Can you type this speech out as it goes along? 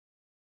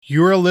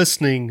You are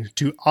listening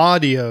to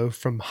audio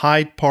from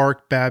Hyde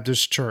Park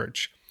Baptist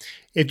Church.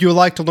 If you would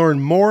like to learn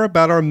more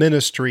about our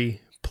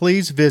ministry,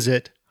 please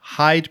visit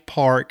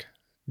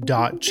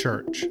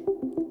hydepark.church.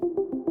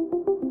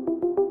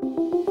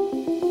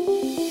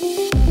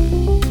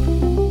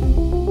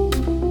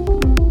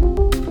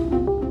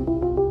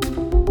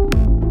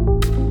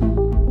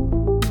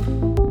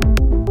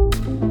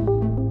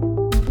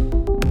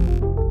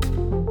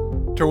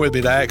 Turn with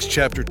me to Acts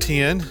chapter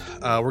 10.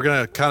 We're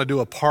going to kind of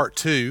do a part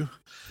two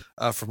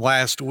from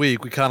last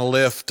week. We kind of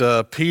left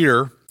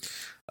Peter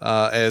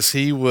as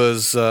he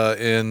was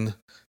in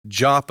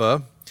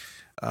Joppa.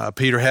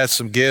 Peter had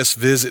some guests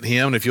visit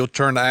him. And if you'll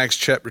turn to Acts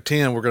chapter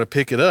 10, we're going to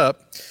pick it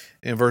up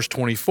in verse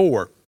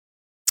 24.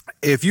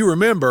 If you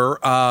remember,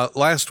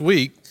 last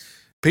week,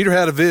 Peter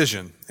had a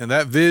vision, and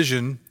that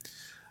vision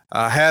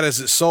had as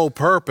its sole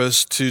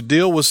purpose to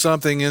deal with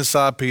something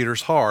inside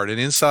Peter's heart.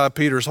 And inside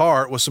Peter's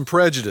heart was some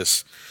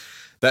prejudice.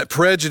 That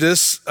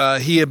prejudice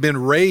he had been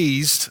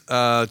raised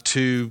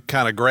to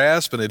kind of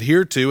grasp and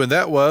adhere to, and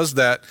that was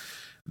that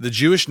the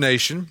Jewish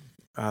nation,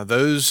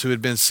 those who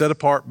had been set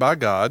apart by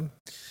God,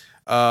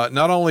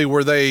 not only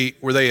were they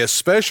a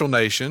special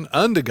nation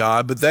unto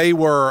God, but they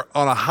were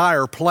on a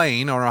higher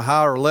plane, on a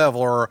higher level,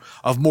 or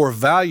of more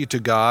value to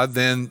God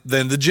than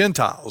the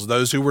Gentiles,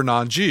 those who were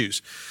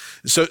non-Jews.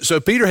 So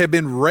Peter had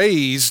been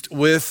raised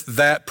with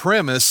that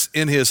premise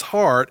in his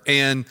heart,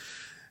 and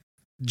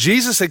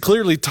Jesus had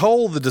clearly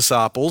told the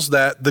disciples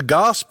that the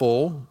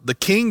gospel, the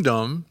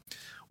kingdom,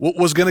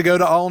 was going to go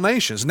to all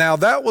nations. Now,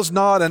 that was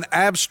not an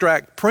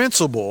abstract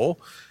principle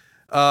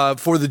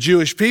for the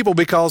Jewish people,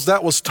 because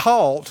that was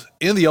taught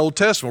in the Old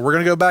Testament. We're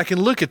going to go back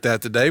and look at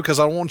that today, because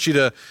I don't want you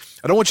to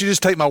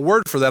just take my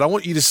word for that. I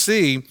want you to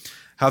see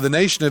how the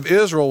nation of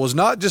Israel was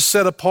not just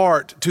set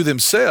apart to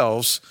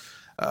themselves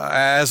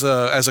as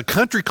a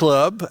country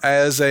club,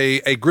 as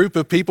a group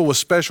of people with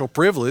special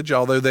privilege,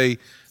 although they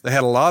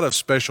had a lot of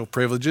special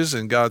privileges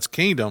in God's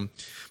kingdom,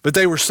 but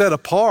they were set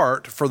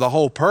apart for the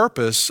whole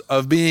purpose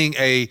of being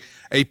a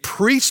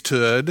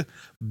priesthood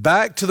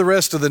back to the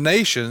rest of the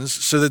nations,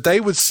 so that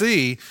they would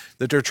see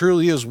that there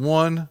truly is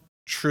one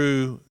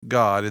true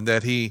God, and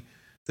that he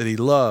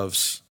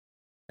loves,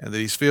 and that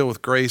he's filled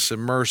with grace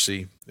and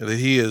mercy, and that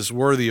he is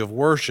worthy of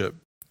worship.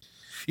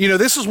 You know,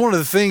 this is one of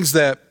the things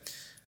that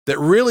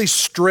really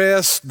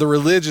stressed the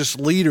religious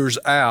leaders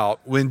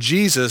out when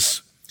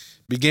Jesus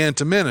began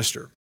to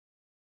minister.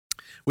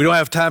 We don't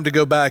have time to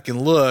go back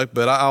and look,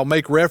 but I'll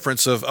make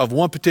reference of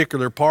one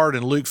particular part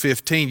in Luke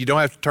 15. You don't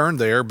have to turn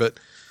there, but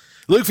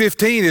Luke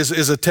 15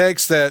 is a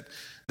text that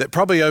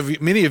probably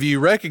many of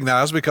you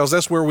recognize, because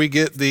that's where we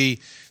get the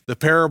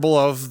parable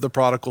of the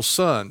prodigal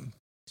son.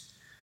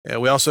 And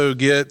we also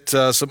get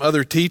some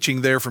other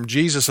teaching there from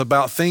Jesus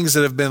about things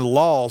that have been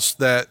lost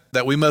that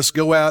we must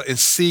go out and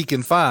seek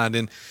and find.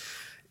 And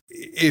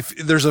if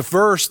there's a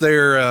verse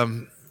there,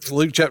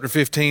 Luke chapter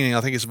 15, I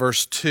think it's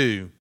verse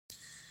 2,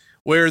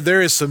 where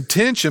there is some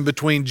tension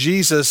between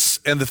Jesus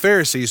and the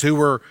Pharisees, who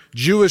were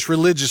Jewish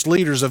religious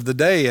leaders of the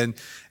day, and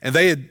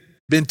they had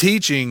been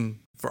teaching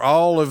for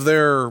all of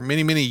their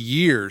many, many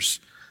years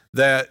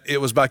that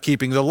it was by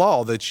keeping the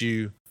law that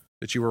you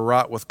were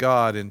right with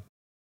God. And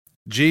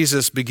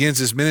Jesus begins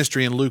his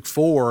ministry in Luke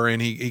 4,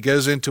 and he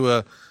goes into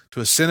a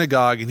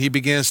synagogue, and he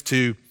begins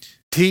to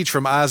teach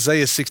from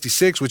Isaiah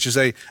 66, which is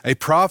a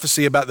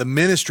prophecy about the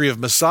ministry of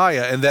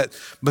Messiah, and that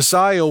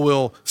Messiah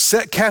will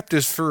set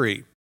captives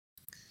free,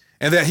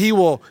 and that he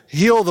will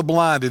heal the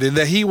blinded, and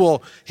that he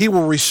will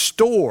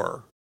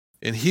restore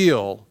and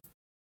heal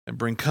and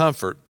bring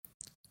comfort.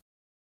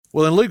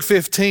 Well, in Luke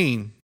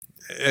 15,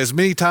 as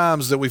many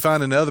times that we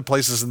find in other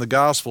places in the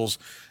Gospels,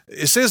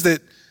 it says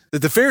that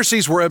the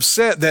Pharisees were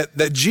upset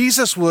that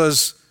Jesus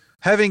was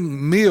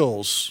having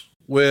meals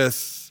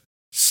with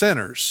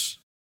sinners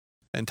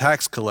and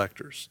tax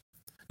collectors.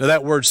 Now,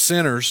 that word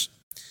sinners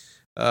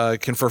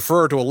can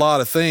refer to a lot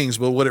of things,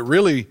 but what it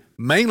really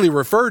mainly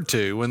referred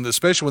to,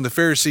 especially when the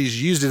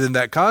Pharisees used it in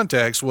that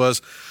context,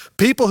 was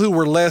people who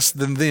were less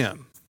than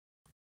them.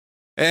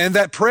 And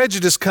that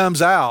prejudice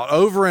comes out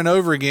over and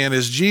over again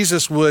as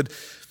Jesus would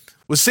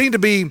seem to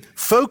be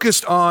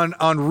focused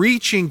on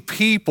reaching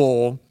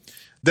people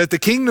that the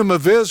kingdom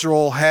of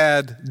Israel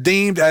had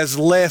deemed as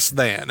less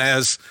than,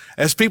 as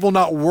people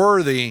not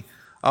worthy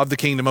of the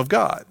kingdom of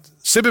God,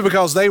 simply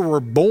because they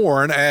were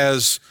born and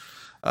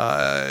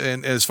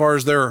as far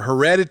as their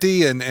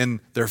heredity and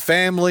their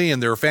family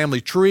and their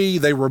family tree,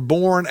 they were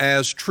born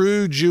as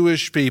true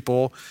Jewish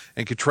people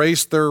and could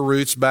trace their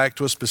roots back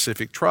to a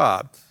specific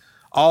tribe.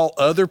 All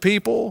other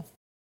people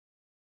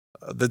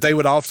that they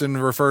would often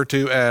refer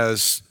to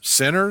as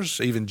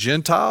sinners, even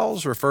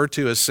Gentiles referred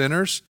to as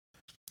sinners,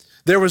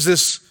 there was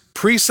this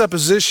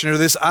presupposition or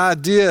this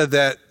idea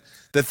that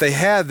they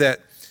had that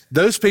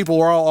those people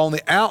were all on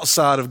the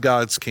outside of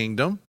God's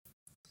kingdom.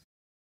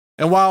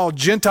 And while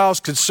Gentiles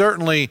could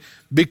certainly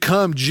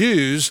become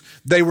Jews,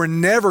 they were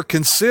never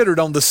considered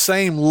on the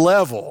same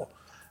level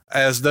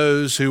as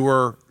those who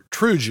were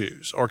true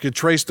Jews or could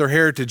trace their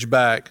heritage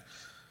back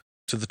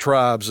to the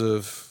tribes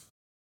of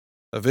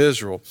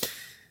Israel.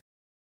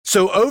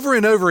 So over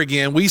and over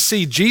again, we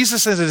see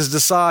Jesus and his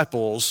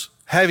disciples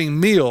having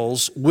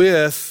meals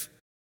with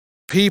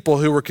people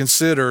who were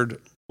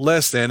considered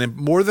less than, and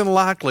more than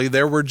likely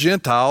there were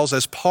Gentiles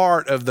as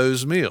part of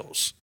those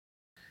meals.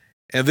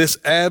 And this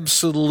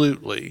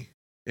absolutely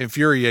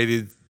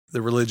infuriated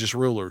the religious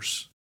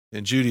rulers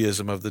in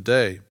Judaism of the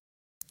day.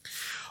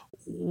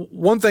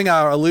 One thing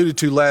I alluded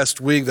to last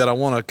week that I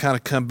want to kind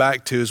of come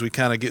back to as we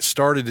kind of get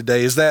started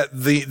today is that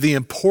the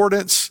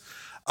importance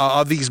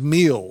of these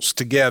meals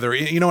together.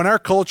 You know, in our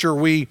culture,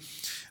 we,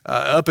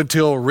 up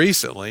until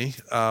recently,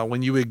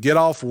 when you would get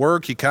off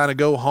work, you kind of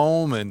go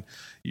home and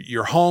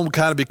your home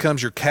kind of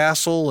becomes your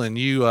castle, and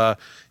you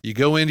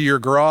go into your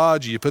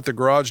garage, you put the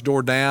garage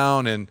door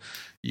down, and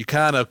you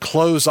kind of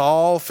close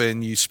off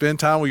and you spend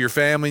time with your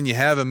family and you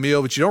have a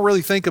meal, but you don't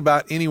really think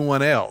about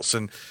anyone else.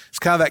 And it's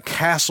kind of that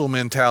castle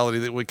mentality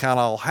that we kind of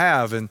all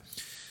have. And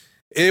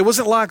it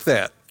wasn't like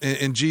that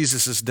in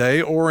Jesus'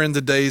 day or in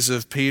the days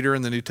of Peter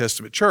and the New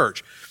Testament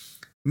church.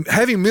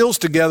 Having meals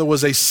together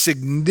was a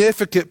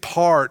significant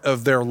part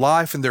of their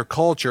life and their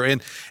culture.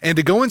 And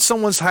to go in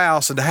someone's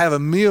house and to have a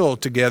meal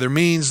together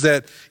means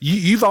that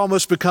you've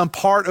almost become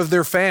part of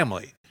their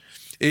family.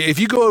 If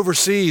you go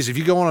overseas, if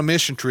you go on a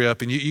mission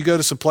trip and you go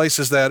to some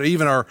places that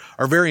even are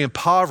very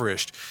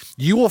impoverished,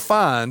 you will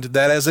find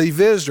that as a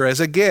visitor, as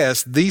a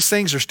guest, these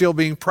things are still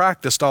being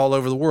practiced all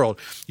over the world.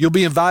 You'll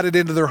be invited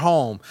into their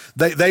home.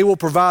 They will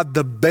provide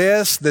the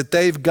best that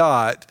they've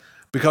got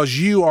because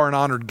you are an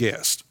honored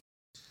guest.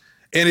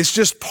 And it's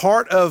just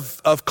part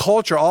of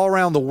culture all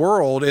around the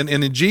world. And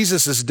in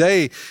Jesus'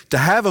 day, to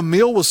have a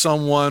meal with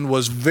someone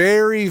was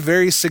very,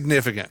 very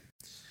significant.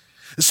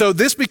 So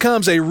this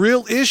becomes a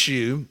real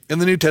issue in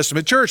the New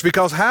Testament church,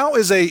 because how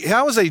is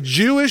a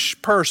Jewish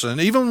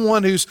person, even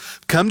one who's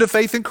come to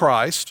faith in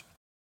Christ,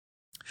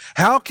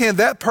 how can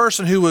that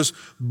person who was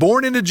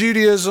born into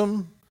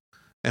Judaism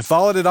and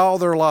followed it all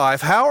their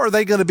life, how are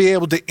they going to be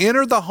able to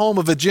enter the home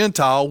of a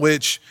Gentile,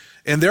 which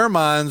in their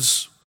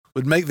minds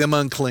would make them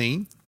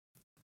unclean?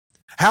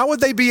 How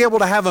would they be able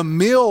to have a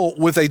meal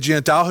with a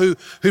Gentile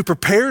who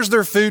prepares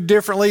their food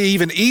differently,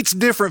 even eats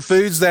different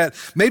foods, that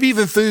maybe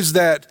even foods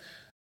that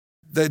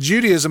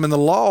Judaism and the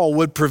law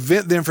would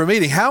prevent them from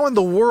eating? How in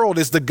the world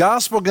is the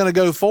gospel going to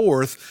go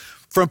forth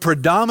from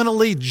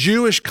predominantly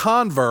Jewish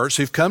converts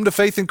who've come to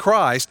faith in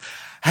Christ?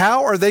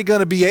 How are they going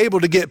to be able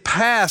to get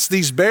past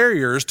these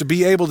barriers to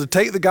be able to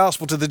take the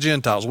gospel to the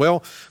Gentiles?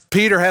 Well,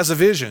 Peter has a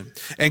vision,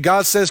 and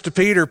God says to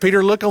Peter,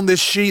 Peter, look on this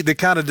sheet that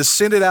kind of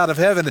descended out of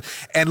heaven,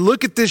 and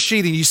look at this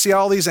sheet, and you see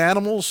all these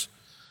animals?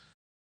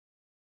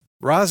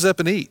 Rise up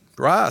and eat.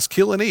 Rise,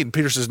 kill and eat. And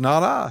Peter says,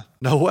 not I.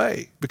 No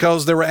way.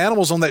 Because there were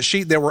animals on that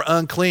sheet that were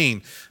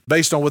unclean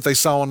based on what they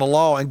saw in the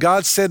law. And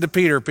God said to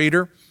Peter,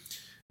 Peter,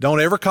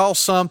 don't ever call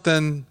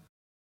something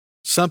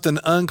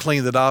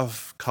unclean that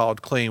I've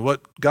called clean.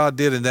 What God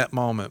did in that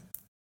moment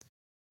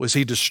was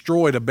he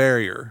destroyed a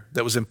barrier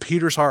that was in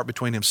Peter's heart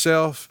between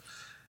himself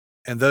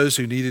and those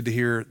who needed to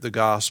hear the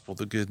gospel,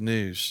 the good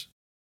news.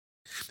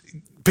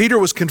 Peter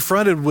was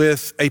confronted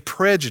with a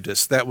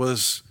prejudice that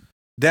was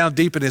down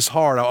deep in his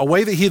heart, a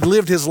way that he'd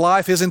lived his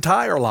life, his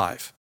entire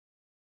life.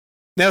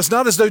 Now, it's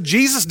not as though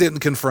Jesus didn't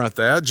confront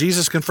that.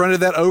 Jesus confronted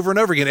that over and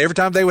over again. Every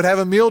time they would have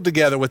a meal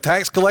together with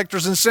tax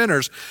collectors and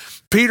sinners,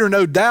 Peter,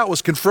 no doubt,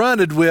 was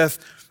confronted with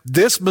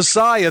this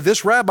Messiah,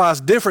 this rabbi is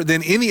different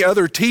than any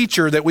other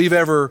teacher that we've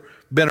ever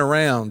been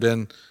around.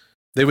 And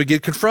they would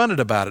get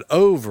confronted about it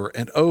over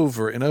and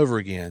over and over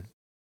again.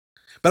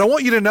 But I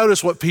want you to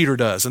notice what Peter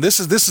does, and this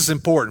is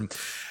important.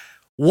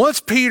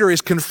 Once Peter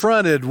is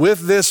confronted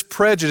with this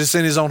prejudice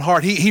in his own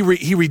heart, he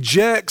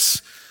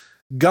rejects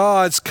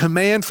God's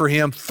command for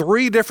him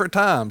 3 different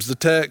times. The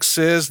text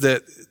says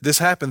that this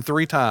happened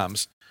 3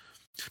 times.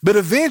 But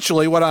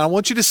eventually, what I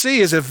want you to see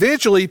is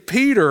eventually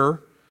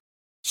Peter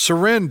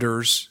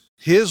surrenders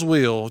his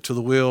will to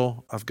the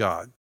will of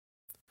God.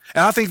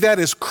 And I think that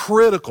is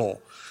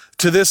critical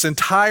to this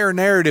entire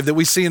narrative that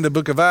we see in the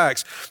book of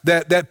Acts,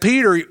 that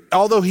Peter,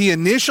 although he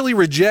initially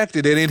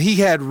rejected it and he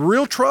had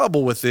real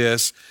trouble with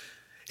this,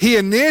 he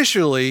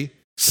initially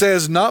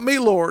says, not me,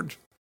 Lord,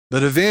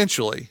 but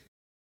eventually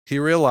he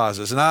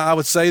realizes. And I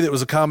would say that it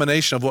was a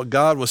combination of what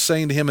God was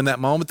saying to him in that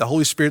moment, the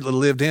Holy Spirit that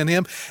lived in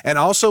him, and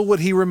also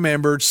what he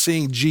remembered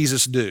seeing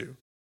Jesus do.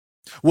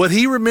 What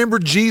he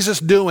remembered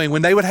Jesus doing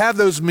when they would have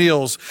those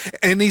meals,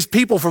 and these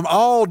people from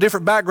all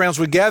different backgrounds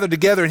would gather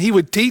together and he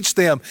would teach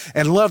them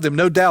and love them.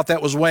 No doubt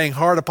that was weighing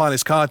hard upon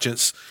his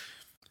conscience.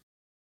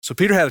 So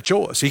Peter had a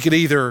choice. He could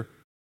either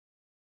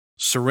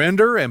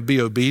surrender and be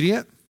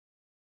obedient,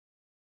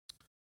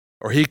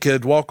 or he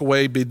could walk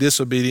away, be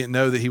disobedient, and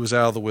know that he was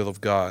out of the will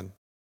of God.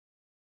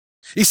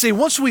 You see,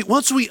 once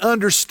we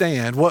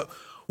understand what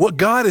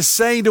God is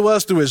saying to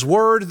us through his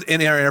word,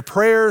 in our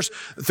prayers,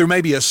 through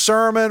maybe a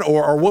sermon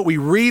or what we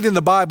read in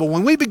the Bible,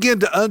 when we begin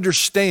to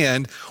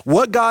understand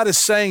what God is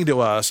saying to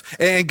us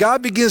and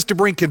God begins to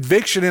bring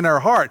conviction in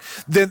our heart,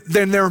 then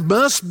there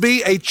must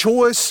be a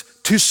choice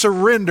to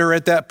surrender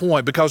at that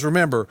point. Because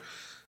remember,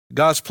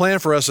 God's plan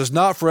for us is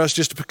not for us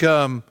just to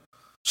become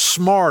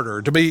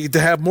smarter, to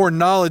have more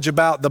knowledge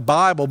about the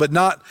Bible, but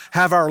not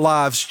have our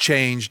lives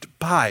changed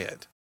by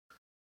it.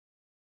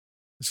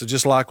 So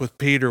just like with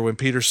Peter, when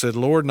Peter said,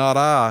 Lord, not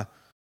I,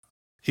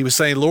 he was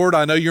saying, Lord,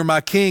 I know you're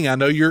my king. I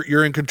know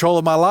you're in control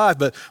of my life,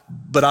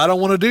 but I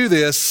don't want to do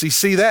this. You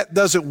see, that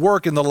doesn't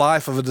work in the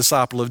life of a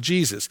disciple of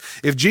Jesus.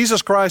 If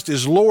Jesus Christ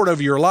is Lord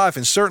of your life,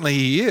 and certainly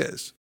he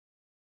is,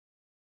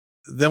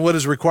 then what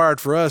is required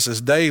for us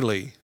is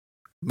daily,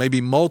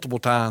 maybe multiple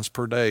times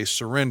per day,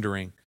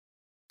 surrendering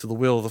to the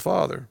will of the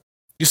Father.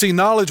 You see,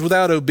 knowledge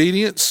without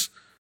obedience,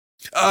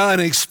 an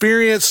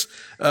experience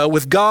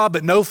with God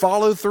but no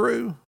follow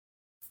through,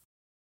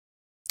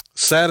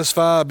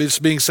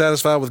 being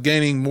satisfied with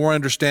gaining more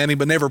understanding,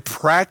 but never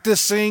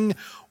practicing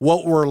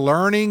what we're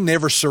learning,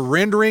 never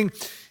surrendering.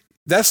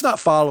 That's not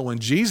following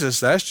Jesus.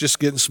 That's just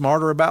getting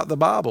smarter about the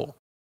Bible.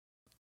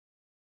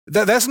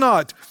 That's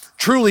not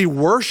truly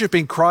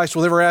worshiping Christ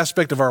with every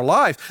aspect of our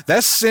life.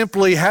 That's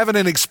simply having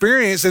an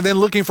experience and then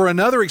looking for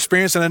another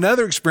experience and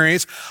another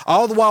experience,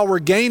 all the while we're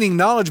gaining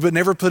knowledge, but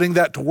never putting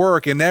that to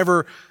work and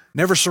never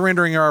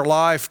surrendering our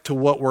life to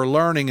what we're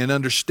learning and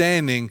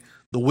understanding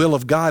the will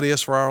of God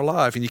is for our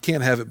life. And you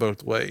can't have it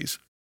both ways.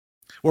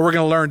 What we're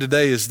going to learn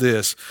today is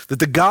this, that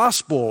the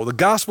gospel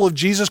of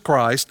Jesus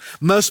Christ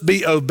must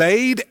be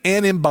obeyed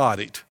and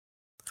embodied.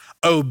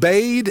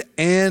 Obeyed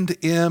and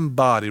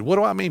embodied. What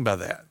do I mean by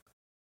that?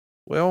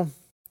 Well,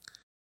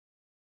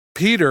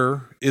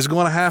 Peter is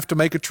going to have to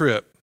make a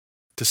trip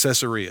to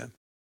Caesarea.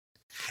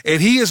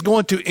 And he is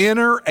going to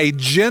enter a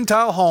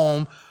Gentile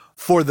home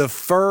for the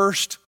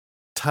first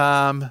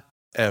time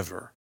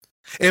ever.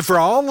 And for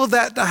all of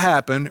that to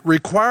happen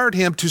required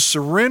him to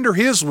surrender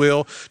his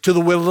will to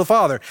the will of the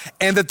Father.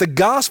 And that the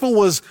gospel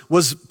was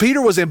Peter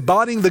was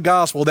embodying the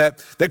gospel,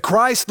 that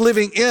Christ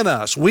living in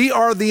us. We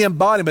are the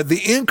embodiment,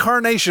 the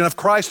incarnation of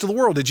Christ to the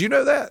world. Did you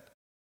know that?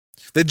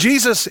 That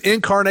Jesus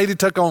incarnated,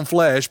 took on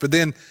flesh, but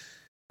then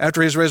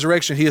after his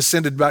resurrection, he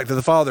ascended back to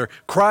the Father.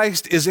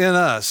 Christ is in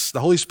us, the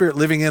Holy Spirit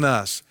living in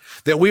us.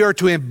 That we are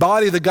to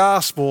embody the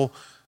gospel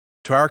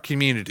to our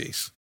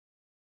communities.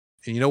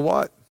 And you know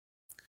what?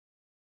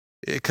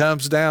 It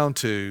comes down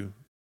to,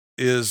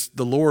 is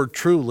the Lord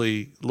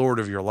truly Lord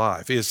of your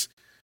life? Is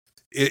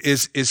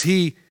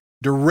he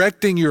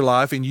directing your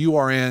life and you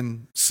are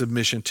in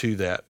submission to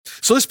that?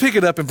 So let's pick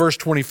it up in verse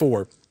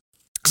 24. It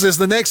says,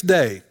 the next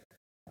day,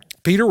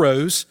 Peter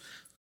rose,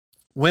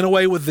 went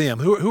away with them.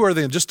 Who are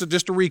them? Just to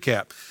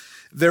recap.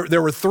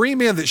 There were three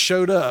men that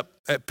showed up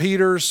at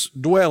Peter's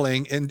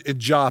dwelling in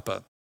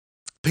Joppa.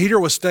 Peter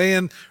was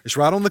staying, it's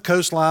right on the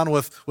coastline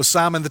with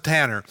Simon the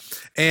tanner.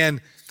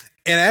 And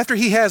after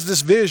he has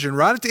this vision,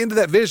 right at the end of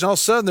that vision, all of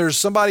a sudden there's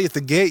somebody at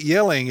the gate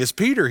yelling, is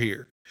Peter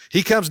here?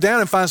 He comes down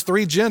and finds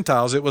three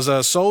Gentiles. It was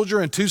a soldier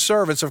and two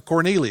servants of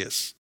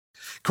Cornelius.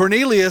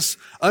 Cornelius,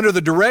 under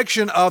the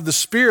direction of the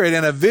Spirit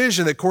and a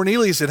vision that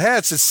Cornelius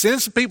had, said,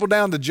 send some people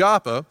down to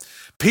Joppa.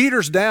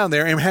 Peter's down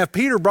there, and have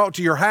Peter brought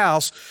to your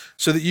house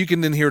so that you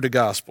can then hear the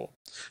gospel.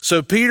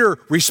 So Peter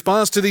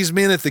responds to these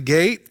men at the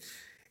gate,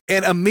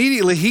 and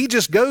immediately he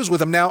just goes with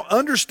them. Now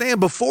understand,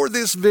 before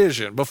this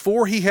vision,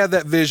 before he had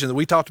that vision that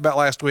we talked about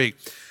last week,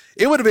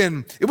 it would have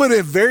been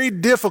very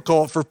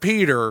difficult for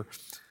Peter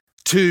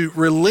to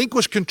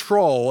relinquish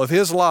control of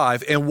his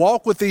life and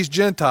walk with these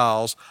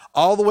Gentiles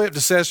all the way up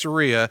to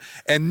Caesarea,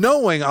 and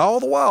knowing all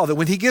the while that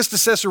when he gets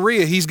to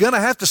Caesarea, he's going to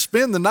have to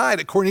spend the night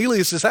at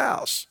Cornelius'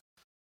 house.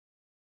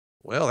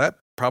 Well, that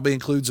probably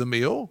includes a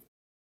meal.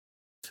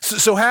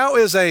 So how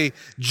is a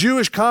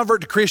Jewish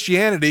convert to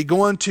Christianity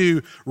going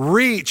to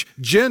reach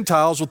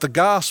Gentiles with the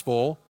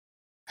gospel?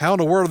 How in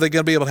the world are they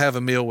going to be able to have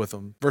a meal with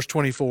them? Verse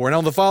 24, and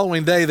on the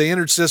following day they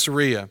entered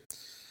Caesarea.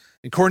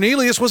 And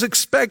Cornelius was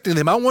expecting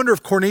them. I wonder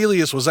if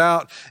Cornelius was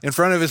out in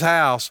front of his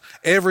house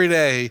every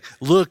day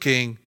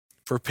looking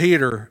for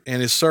Peter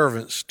and his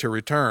servants to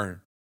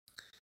return.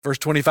 Verse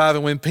 25,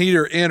 and when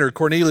Peter entered,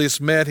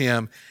 Cornelius met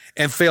him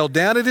and fell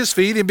down at his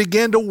feet and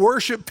began to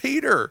worship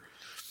Peter.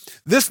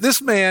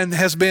 This man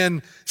has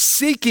been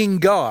seeking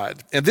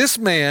God, and this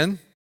man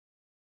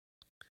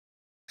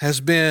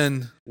has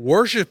been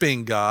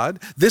worshiping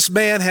God. This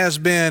man has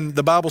been,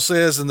 the Bible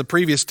says in the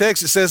previous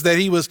text, it says that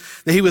he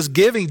was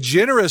giving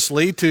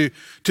generously to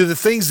the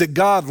things that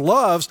God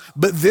loves,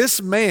 but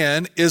this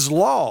man is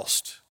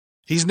lost.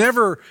 He's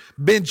never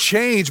been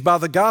changed by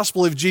the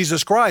gospel of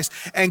Jesus Christ,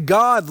 and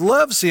God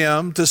loves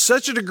him to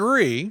such a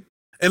degree,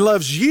 and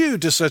loves you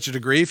to such a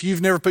degree, if you've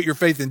never put your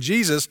faith in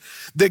Jesus,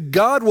 that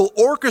God will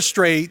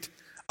orchestrate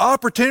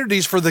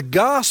opportunities for the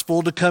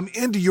gospel to come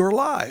into your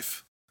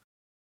life.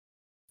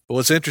 But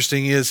what's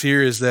interesting is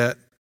that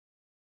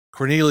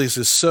Cornelius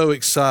is so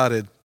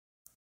excited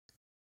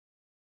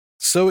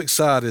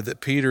that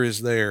Peter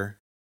is there,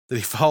 that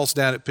he falls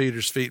down at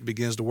Peter's feet and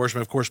begins to worship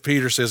him. Of course,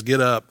 Peter says, get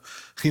up.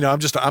 I'm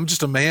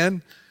just a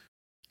man.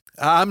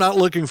 I'm not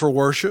looking for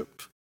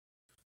worship.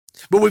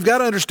 But we've got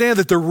to understand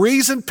that the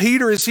reason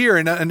Peter is here,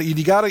 and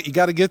you got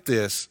to get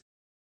this,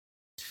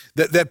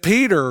 that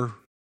Peter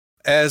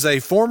as a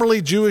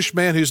formerly Jewish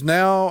man who's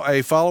now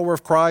a follower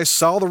of Christ,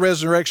 saw the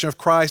resurrection of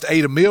Christ,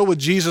 ate a meal with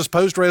Jesus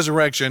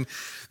post-resurrection,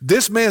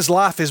 this man's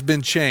life has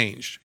been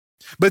changed.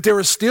 But there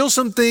were still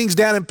some things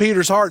down in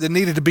Peter's heart that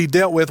needed to be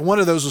dealt with. One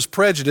of those was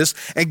prejudice,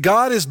 and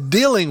God is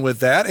dealing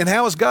with that. And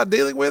how is God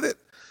dealing with it?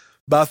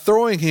 By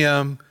throwing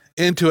him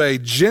into a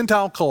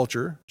Gentile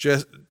culture,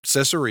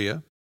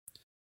 Caesarea,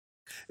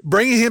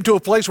 bringing him to a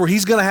place where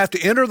he's going to have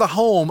to enter the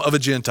home of a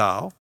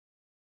Gentile,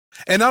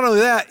 and not only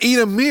that, eat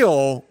a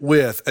meal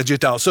with a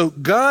Gentile. So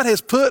God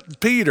has put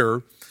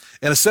Peter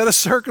in a set of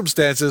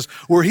circumstances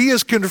where he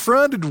is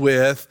confronted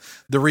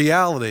with the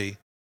reality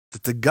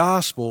that the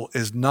gospel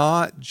is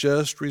not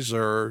just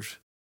reserved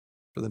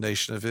for the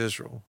nation of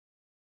Israel.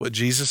 What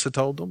Jesus had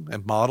told them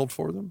and modeled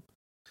for them,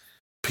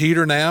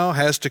 Peter now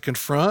has to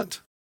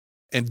confront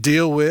and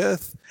deal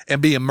with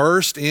and be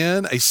immersed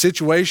in a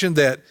situation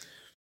that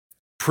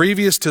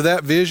previous to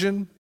that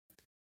vision,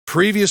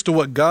 previous to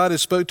what God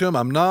has spoke to him,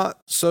 I'm not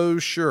so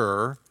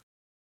sure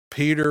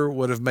Peter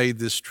would have made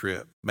this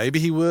trip. Maybe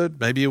he would,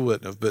 maybe he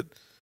wouldn't have, but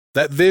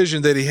that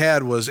vision that he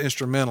had was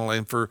instrumental.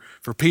 And for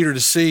Peter to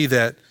see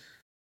that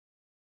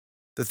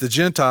the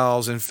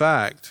Gentiles, in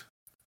fact,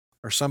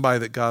 are somebody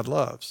that God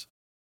loves,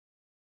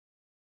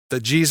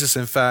 that Jesus,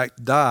 in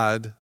fact,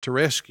 died to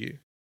rescue.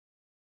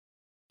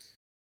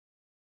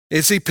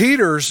 And see,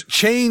 Peter's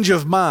change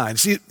of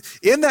mind. See,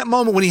 in that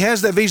moment when he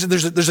has that vision,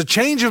 there's a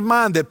change of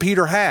mind that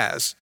Peter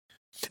has.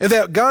 And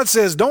that God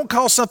says, don't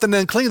call something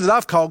unclean that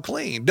I've called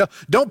clean.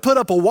 Don't put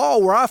up a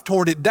wall where I've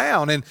torn it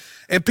down.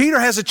 And Peter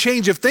has a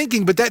change of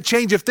thinking, but that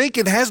change of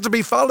thinking has to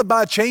be followed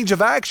by a change of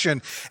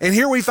action. And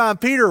here we find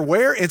Peter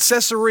where? In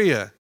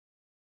Caesarea,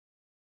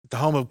 the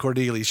home of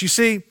Cornelius. You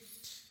see,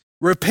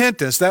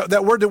 repentance,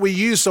 that word that we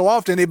use so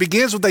often, it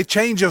begins with a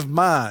change of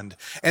mind.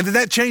 And then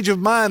that change of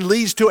mind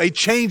leads to a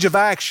change of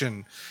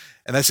action.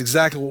 And that's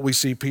exactly what we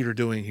see Peter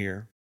doing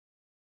here.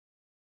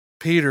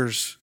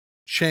 Peter's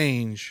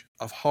change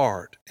of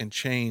heart and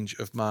change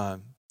of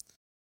mind.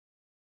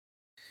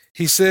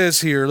 He says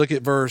here, look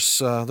at verse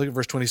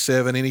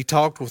 27, and he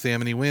talked with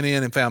them, and he went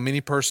in and found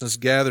many persons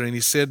gathered, and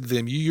he said to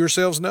them, you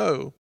yourselves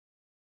know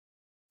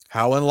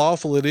how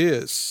unlawful it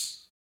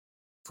is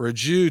for a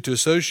Jew to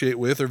associate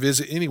with or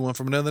visit anyone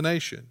from another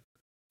nation.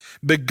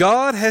 But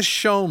God has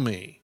shown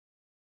me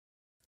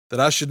that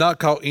I should not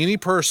call any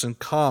person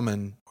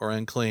common or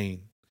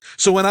unclean.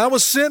 So when I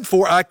was sent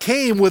for, I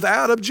came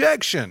without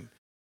objection.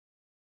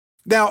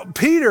 Now,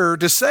 Peter,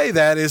 to say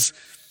that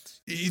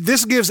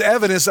this gives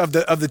evidence of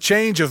the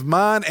change of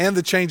mind and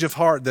the change of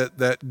heart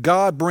that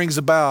God brings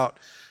about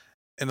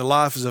in the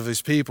lives of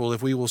his people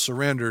if we will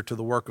surrender to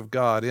the work of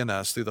God in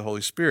us through the Holy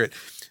Spirit.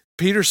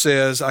 Peter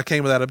says, I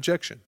came without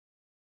objection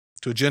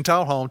to a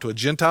Gentile home, to a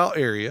Gentile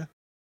area,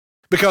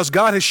 because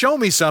God has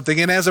shown me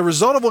something. And as a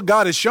result of what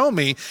God has shown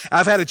me,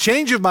 I've had a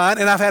change of mind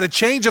and I've had a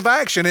change of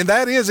action. And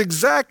that is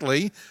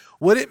exactly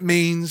what it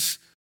means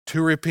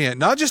to repent.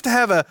 Not just to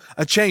have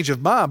a change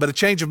of mind, but a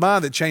change of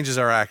mind that changes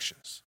our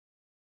actions.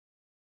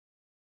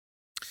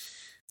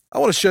 I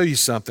want to show you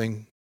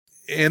something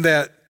in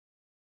that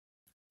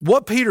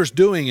what Peter's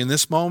doing in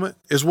this moment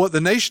is what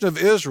the nation of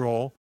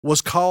Israel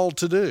was called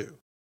to do.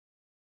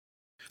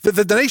 That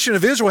the nation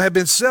of Israel had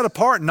been set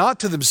apart not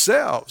to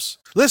themselves.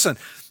 Listen,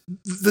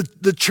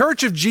 the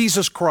church of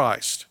Jesus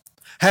Christ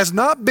has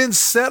not been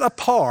set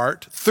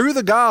apart through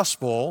the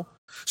gospel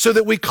so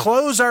that we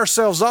close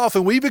ourselves off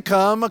and we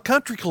become a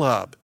country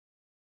club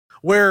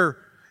where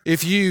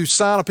if you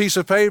sign a piece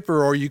of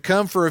paper or you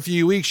come for a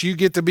few weeks, you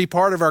get to be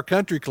part of our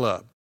country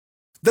club.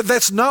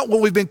 That's not what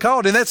we've been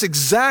called, and that's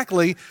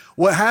exactly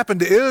what happened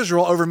to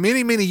Israel over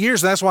many, many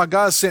years, and that's why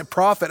God sent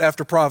prophet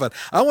after prophet.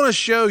 I want to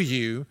show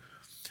you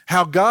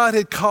how God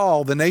had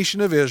called the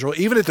nation of Israel,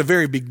 even at the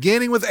very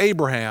beginning with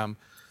Abraham,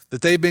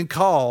 that they've been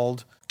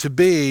called to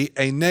be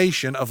a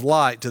nation of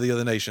light to the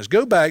other nations.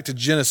 Go back to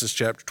Genesis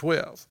chapter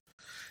 12.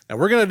 Now,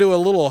 we're going to do a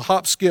little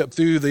hop skip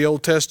through the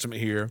Old Testament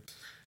here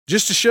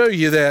just to show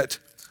you that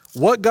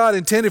what God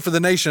intended for the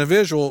nation of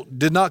Israel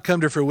did not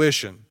come to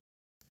fruition.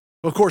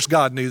 Of course,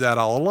 God knew that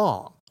all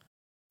along.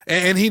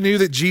 And he knew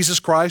that Jesus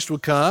Christ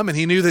would come, and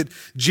he knew that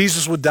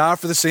Jesus would die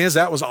for the sins.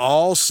 That was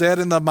all set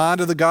in the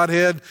mind of the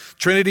Godhead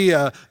Trinity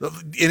in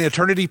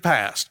eternity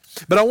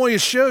past. But I want to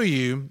show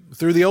you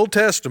through the Old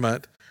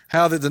Testament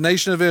how that the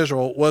nation of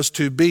Israel was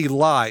to be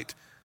light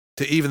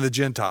to even the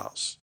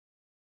Gentiles.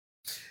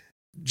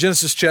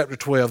 Genesis chapter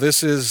 12,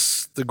 this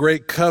is the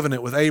great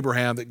covenant with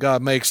Abraham that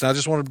God makes. And I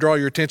just want to draw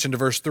your attention to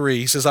verse 3.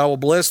 He says, I will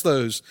bless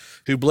those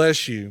who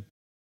bless you,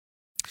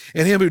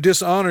 and him who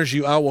dishonors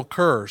you I will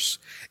curse.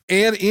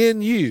 And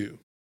in you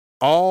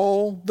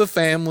all the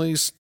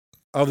families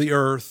of the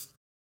earth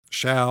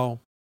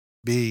shall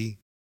be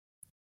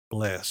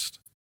blessed.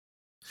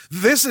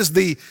 This is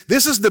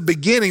the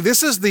beginning.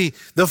 This is the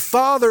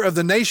father of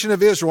the nation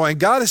of Israel. And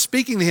God is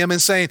speaking to him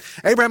and saying,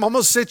 Abraham, I'm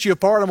going to set you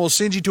apart. I'm going to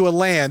send you to a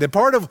land. And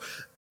part of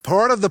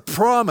the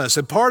promise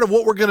and part of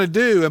what we're going to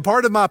do and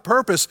part of my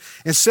purpose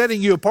in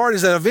setting you apart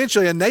is that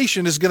eventually a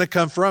nation is going to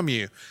come from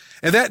you.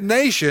 And that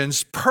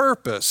nation's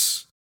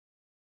purpose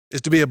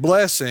is to be a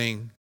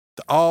blessing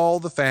to all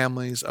the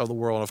families of the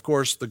world. And of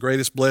course, the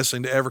greatest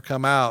blessing to ever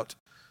come out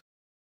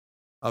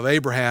of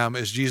Abraham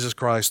is Jesus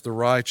Christ the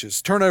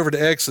righteous. Turn over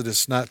to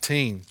Exodus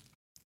 19.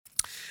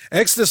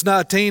 Exodus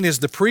 19 is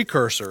the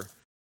precursor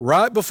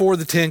right before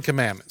the Ten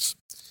Commandments.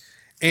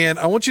 And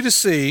I want you to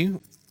see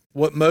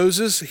what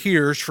Moses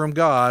hears from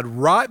God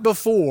right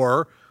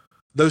before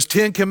those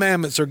 10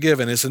 commandments are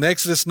given. It's in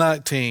Exodus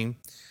 19,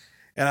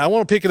 and I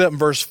want to pick it up in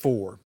verse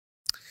 4.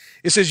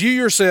 It says, "You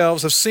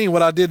yourselves have seen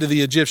what I did to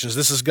the Egyptians."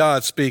 This is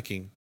God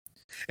speaking.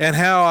 "And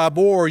how I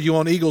bore you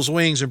on eagle's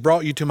wings and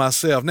brought you to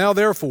myself. Now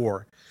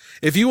therefore,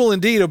 if you will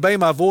indeed obey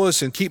my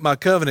voice and keep my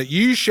covenant,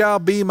 you shall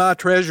be my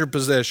treasured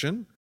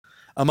possession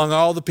among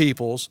all the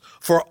peoples,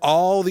 for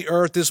all the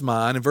earth is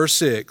mine." In verse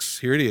 6,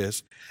 here it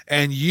is,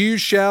 "And you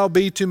shall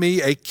be to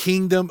me a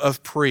kingdom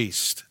of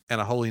priests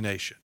and a holy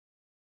nation."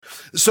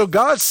 So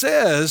God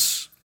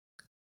says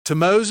to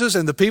Moses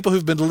and the people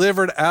who've been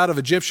delivered out of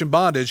Egyptian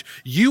bondage,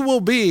 you will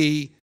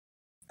be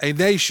a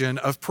nation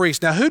of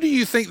priests. Now, who do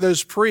you think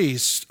those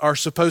priests are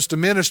supposed to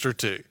minister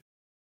to?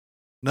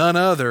 None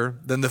other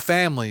than the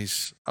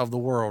families of the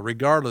world,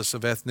 regardless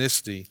of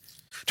ethnicity.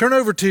 Turn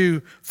over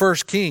to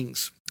 1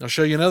 Kings. I'll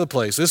show you another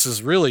place. This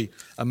is really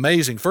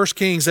amazing. 1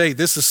 Kings 8,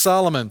 this is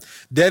Solomon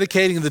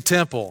dedicating the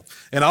temple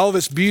and all of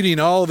its beauty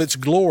and all of its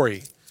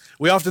glory.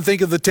 We often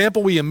think of the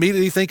temple, we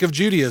immediately think of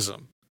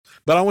Judaism.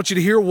 But I want you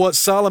to hear what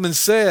Solomon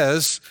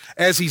says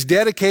as he's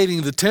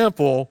dedicating the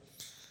temple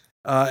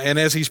and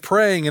as he's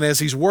praying and as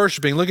he's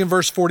worshiping. Look in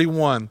verse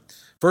 41.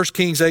 1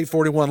 Kings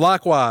 8:41.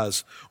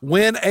 "Likewise,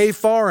 when a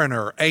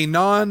foreigner, a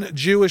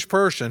non-Jewish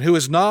person who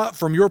is not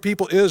from your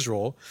people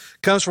Israel,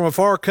 comes from a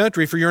far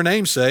country for your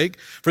name's sake,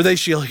 for they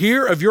shall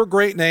hear of your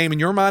great name and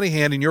your mighty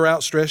hand and your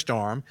outstretched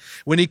arm,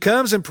 when he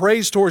comes and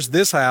prays towards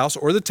this house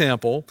or the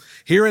temple,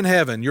 here in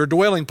heaven, your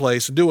dwelling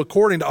place, and do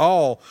according to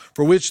all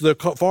for which the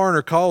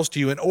foreigner calls to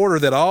you, in order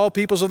that all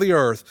peoples of the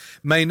earth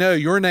may know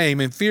your name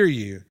and fear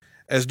you,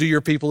 as do your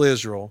people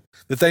Israel,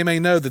 that they may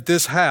know that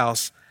this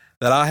house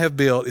that I have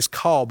built is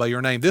called by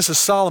your name." This is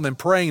Solomon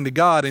praying to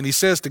God, and he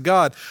says to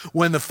God,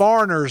 when the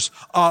foreigners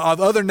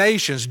of other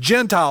nations,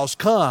 Gentiles,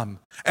 come,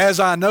 as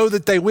I know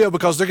that they will,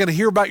 because they're going to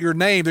hear about your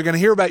name, they're going to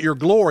hear about your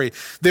glory,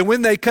 then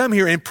when they come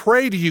here and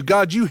pray to you,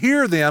 God, you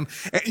hear them,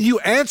 and you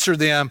answer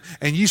them,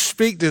 and you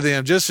speak to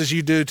them just as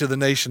you do to the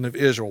nation of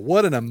Israel.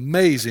 What an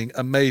amazing,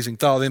 amazing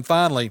thought. Then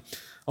finally,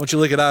 I want you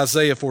to look at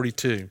Isaiah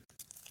 42.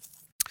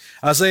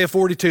 Isaiah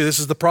 42, this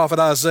is the prophet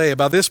Isaiah.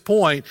 By this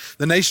point,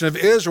 the nation of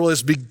Israel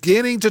is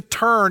beginning to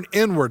turn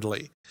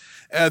inwardly.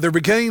 They're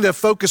beginning to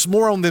focus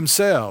more on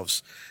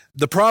themselves.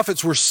 The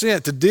prophets were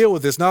sent to deal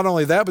with this. Not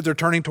only that, but they're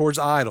turning towards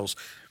idols.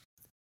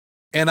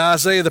 And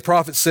Isaiah the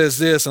prophet says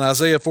this in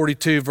Isaiah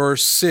 42,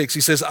 verse 6.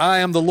 He says, "I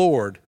am the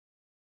Lord.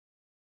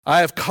 I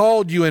have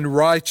called you in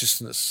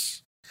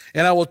righteousness,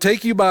 and I will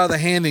take you by the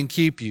hand and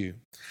keep you.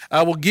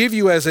 I will give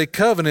you as a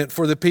covenant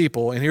for the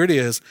people," and here it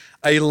is,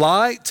 "a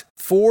light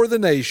for the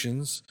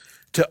nations,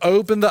 to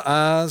open the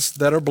eyes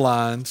that are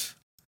blind,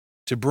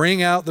 to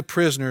bring out the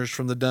prisoners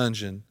from the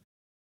dungeon,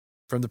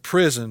 from the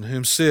prison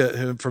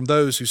from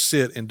those who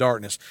sit in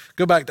darkness."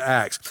 Go back to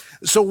Acts.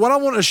 So what I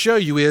want to show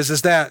you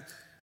is that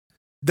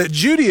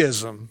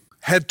Judaism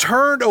had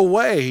turned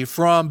away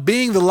from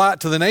being the light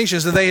to the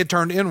nations, and they had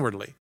turned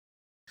inwardly.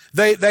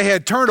 They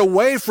had turned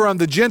away from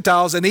the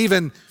Gentiles and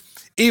even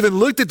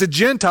looked at the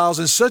Gentiles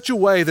in such a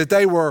way that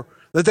they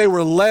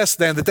were less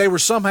than, that they were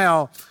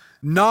somehow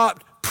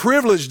not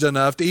privileged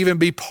enough to even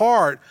be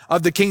part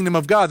of the kingdom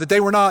of God, that they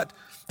were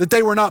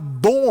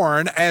not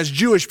born as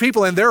Jewish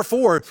people, and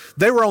therefore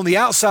they were on the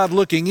outside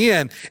looking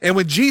in. And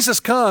when Jesus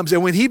comes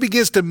and when he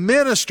begins to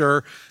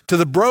minister to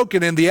the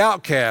broken and the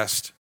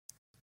outcast,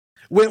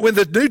 when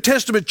the New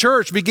Testament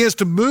church begins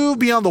to move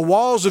beyond the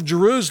walls of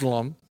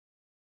Jerusalem,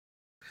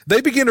 they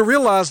begin to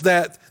realize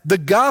that the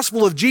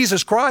gospel of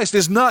Jesus Christ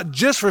is not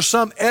just for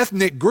some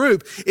ethnic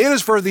group. It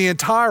is for the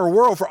entire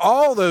world, for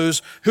all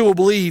those who will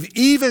believe,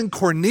 even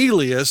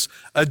Cornelius,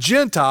 a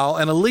Gentile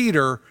and a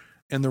leader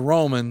in the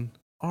Roman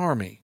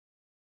army.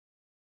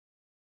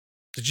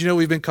 Did you know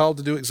we've been called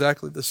to do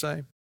exactly the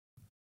same?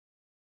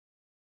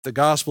 The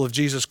gospel of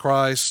Jesus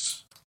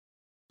Christ,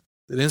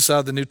 that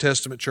inside the New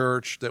Testament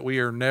church, that we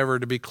are never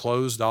to be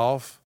closed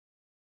off.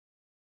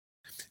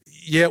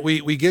 Yet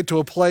we get to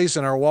a place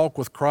in our walk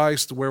with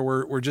Christ where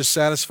we're just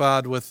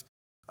satisfied with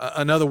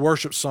another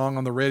worship song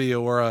on the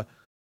radio, or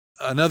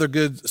another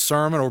good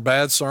sermon or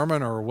bad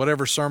sermon or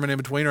whatever sermon in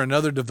between, or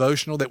another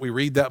devotional that we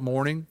read that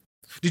morning.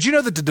 Did you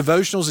know that the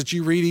devotionals that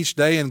you read each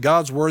day and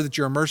God's word that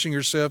you're immersing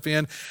yourself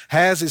in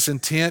has its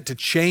intent to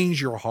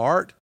change your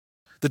heart?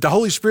 That the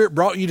Holy Spirit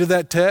brought you to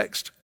that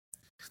text?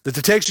 That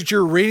the text that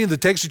you're reading, the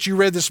text that you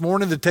read this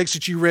morning, the text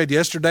that you read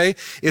yesterday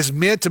is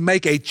meant to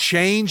make a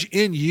change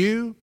in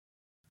you?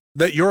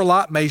 That your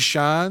light may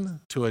shine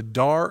to a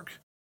dark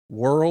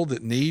world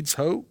that needs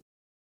hope?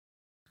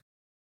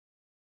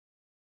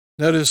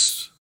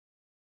 Notice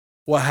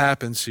what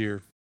happens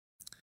here.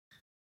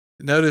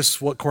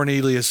 Notice what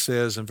Cornelius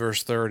says in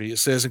verse 30. It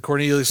says, "And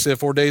Cornelius said,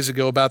 4 days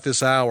ago about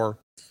this hour,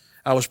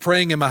 I was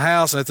praying in my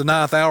house, and at the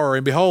 9th hour,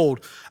 and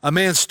behold, a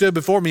man stood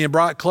before me in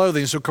bright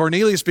clothing. So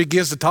Cornelius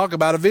begins to talk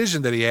about a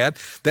vision that he had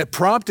that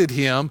prompted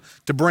him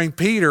to bring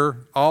Peter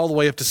all the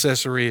way up to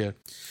Caesarea.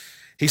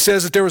 He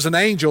says that there was an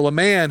angel, a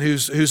man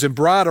who's in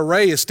bright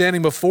array, is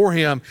standing before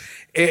him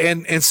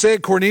and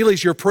said,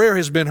 Cornelius, your prayer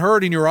has been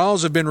heard and your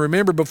alms have been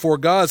remembered before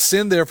God.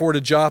 Send therefore to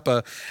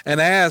Joppa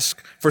and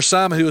ask for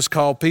Simon who is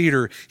called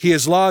Peter. He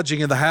is lodging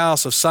in the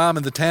house of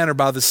Simon the tanner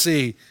by the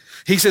sea.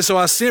 He says, so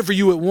I sent for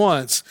you at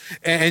once,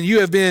 and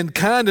you have been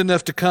kind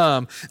enough to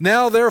come.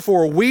 Now,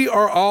 therefore, we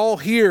are all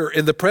here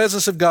in the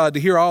presence of God to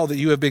hear all that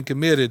you have been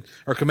committed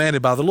or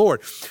commanded by the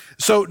Lord.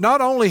 So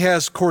not only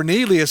has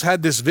Cornelius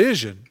had this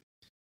vision,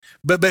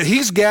 but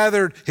he's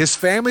gathered his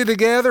family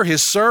together,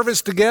 his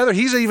servants together.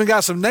 He's even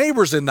got some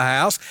neighbors in the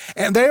house,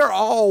 and they're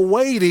all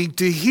waiting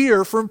to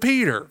hear from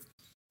Peter.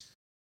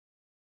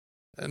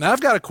 And I've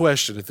got a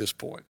question at this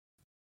point.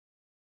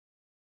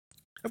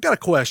 I've got a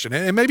question,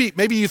 and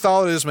maybe you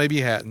thought of this, maybe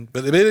you hadn't,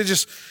 but it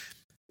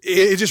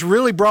just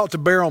really brought to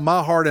bear on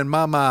my heart and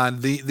my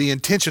mind the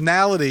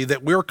intentionality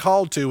that we're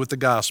called to with the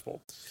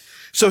gospel.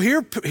 So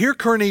here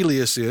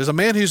Cornelius is, a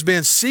man who's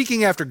been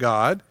seeking after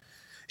God.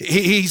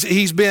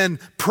 He's been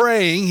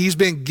praying, he's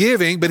been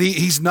giving, but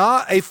he's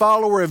not a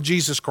follower of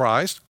Jesus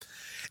Christ.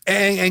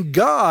 And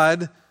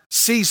God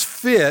sees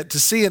fit to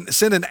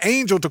send an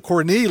angel to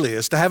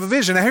Cornelius to have a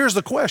vision. Now here's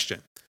the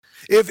question.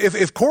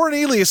 If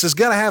Cornelius is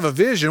going to have a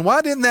vision,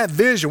 why didn't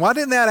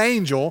that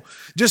angel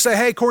just say,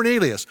 hey,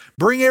 Cornelius,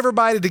 bring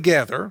everybody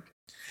together,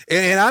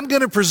 and I'm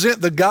going to present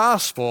the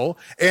gospel,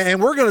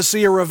 and we're going to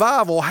see a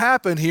revival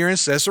happen here in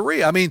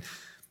Caesarea? I mean,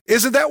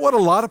 isn't that what a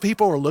lot of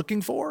people are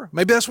looking for?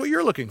 Maybe that's what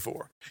you're looking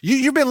for.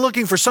 You've been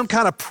looking for some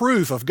kind of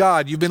proof of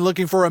God. You've been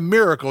looking for a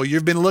miracle.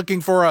 You've been looking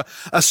for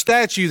a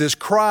statue that's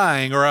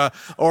crying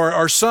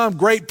or some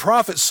great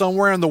prophet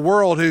somewhere in the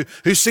world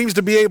who seems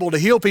to be able to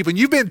heal people. And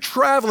you've been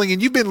traveling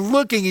and you've been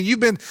looking and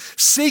you've been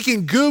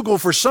seeking Google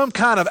for some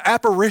kind of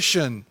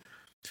apparition,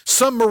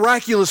 some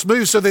miraculous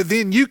move so that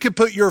then you can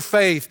put your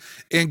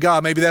faith in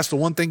God. Maybe that's the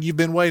one thing you've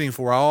been waiting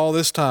for all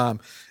this time,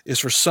 is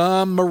for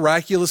some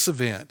miraculous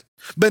event.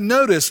 But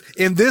notice,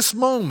 in this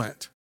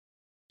moment,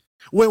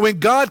 when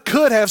God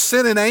could have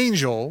sent an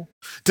angel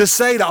to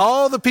say to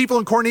all the people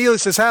in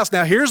Cornelius' house,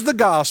 now here's the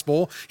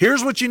gospel,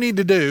 here's what you need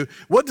to do,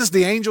 what does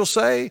the angel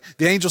say?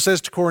 The angel says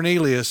to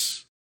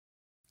Cornelius,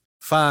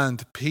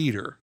 find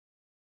Peter.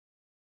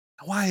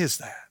 Now, why is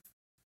that?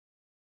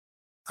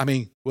 I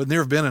mean, wouldn't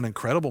there have been an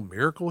incredible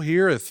miracle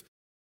here if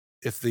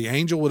the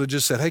angel would have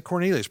just said, hey,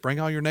 Cornelius, bring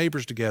all your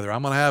neighbors together.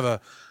 I'm going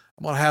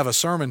to have a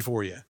sermon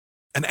for you.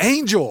 An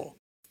angel.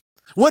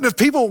 Wouldn't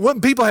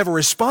people have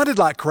responded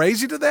like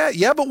crazy to that?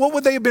 Yeah, but what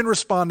would they have been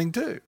responding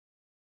to?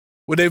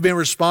 Would they have been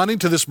responding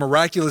to this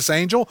miraculous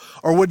angel,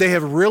 or would they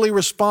have really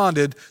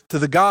responded to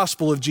the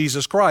gospel of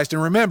Jesus Christ?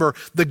 And remember,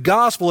 the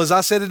gospel, as I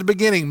said at the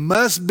beginning,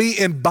 must be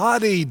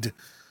embodied.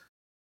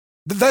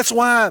 That's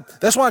why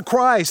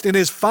Christ, in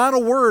his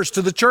final words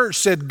to the church,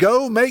 said,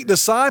 go make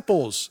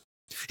disciples.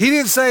 He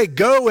didn't say,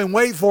 go and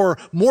wait for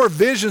more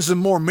visions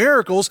and more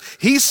miracles.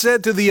 He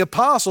said to the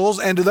apostles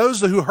and to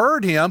those who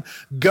heard him,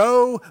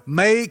 go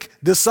make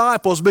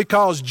disciples,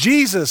 because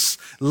Jesus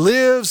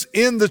lives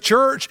in the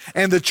church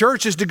and the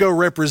church is to go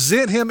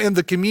represent him in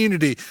the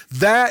community.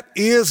 That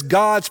is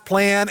God's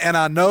plan, and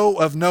I know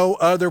of no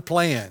other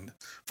plan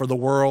for the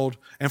world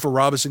and for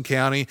Robinson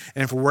County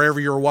and for wherever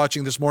you're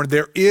watching this morning.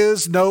 There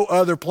is no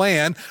other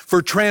plan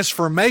for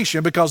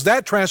transformation, because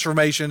that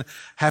transformation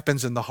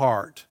happens in the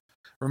heart.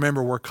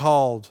 Remember, we're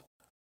called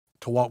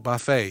to walk by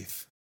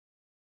faith,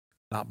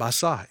 not by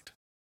sight.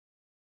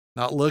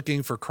 Not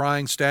looking for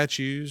crying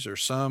statues or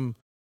some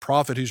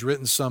prophet who's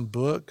written some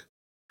book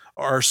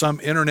or some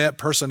internet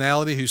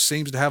personality who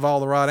seems to have all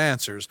the right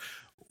answers.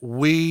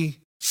 We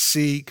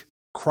seek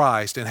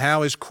Christ. And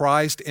how is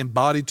Christ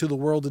embodied to the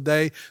world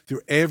today?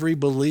 Through every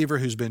believer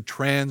who's been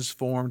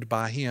transformed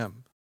by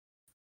him.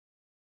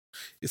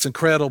 It's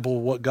incredible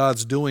what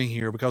God's doing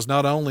here, because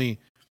not only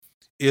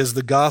is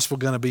the gospel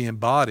going to be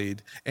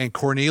embodied and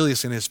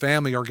Cornelius and his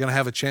family are going to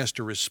have a chance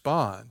to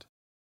respond,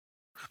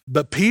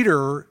 but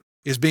Peter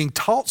is being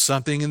taught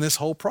something in this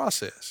whole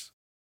process.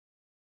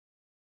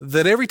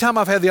 That every time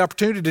I've had the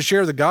opportunity to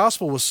share the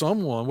gospel with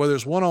someone, whether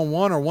it's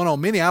one-on-one or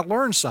one-on-many, I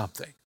learned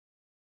something.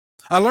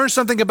 I learned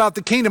something about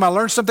the kingdom. I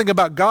learned something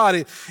about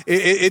God.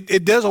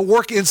 It does a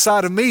work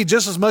inside of me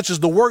just as much as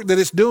the work that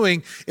it's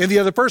doing in the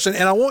other person.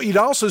 And I want you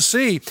to also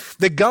see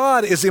that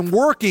God is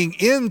working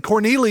in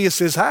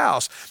Cornelius'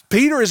 house.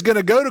 Peter is going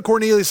to go to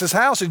Cornelius'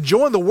 house and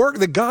join the work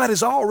that God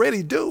is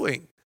already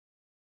doing.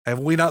 Have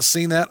we not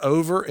seen that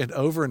over and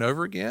over and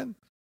over again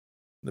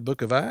in the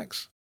book of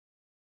Acts?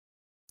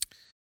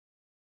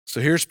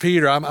 So here's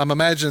Peter. I'm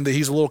imagining that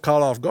he's a little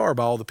caught off guard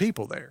by all the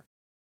people there.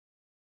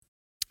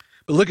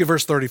 But look at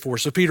verse 34.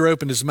 So Peter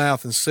opened his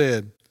mouth and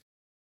said,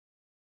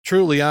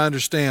 truly I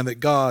understand that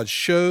God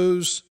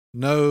shows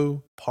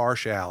no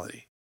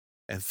partiality,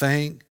 and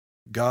thank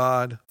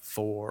God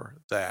for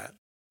that.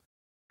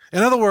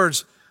 In other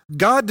words,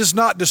 God does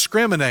not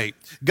discriminate.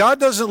 God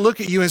doesn't look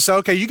at you and say,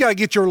 okay, you got to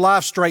get your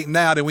life straightened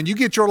out. And when you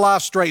get your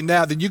life straightened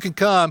out, then you can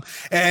come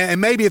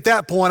and maybe at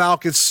that point I'll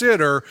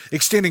consider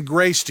extending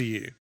grace to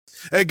you.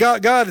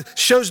 God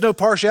shows no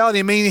partiality.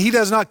 I mean, he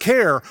does not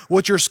care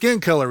what your skin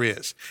color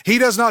is. He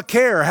does not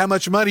care how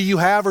much money you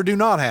have or do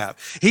not have.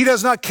 He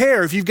does not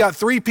care if you've got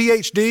 3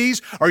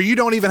 PhDs or you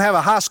don't even have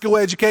a high school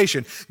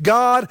education.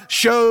 God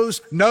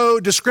shows no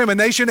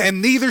discrimination,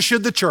 and neither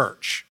should the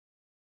church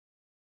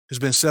who's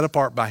been set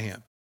apart by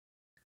him.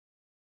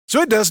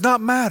 So it does not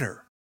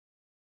matter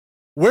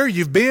where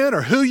you've been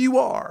or who you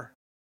are.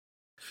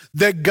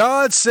 That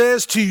God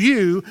says to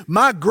you,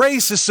 my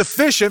grace is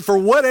sufficient for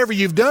whatever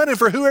you've done and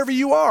for whoever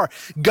you are.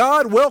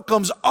 God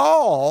welcomes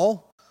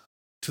all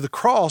to the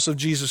cross of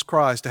Jesus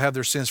Christ to have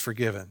their sins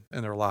forgiven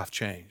and their life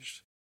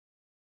changed.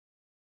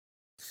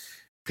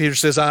 Peter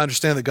says, I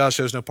understand that God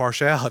shows no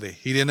partiality.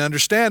 He didn't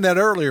understand that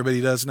earlier, but he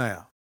does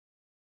now.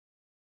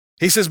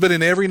 He says, but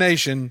in every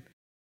nation,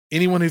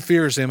 anyone who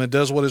fears him and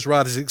does what is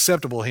right is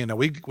acceptable to him. Now,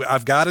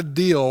 I've got to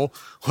deal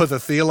with a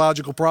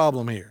theological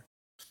problem here.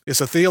 It's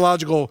a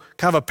theological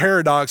kind of a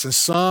paradox, and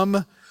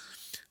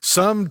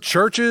some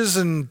churches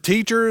and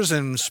teachers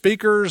and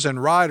speakers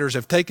and writers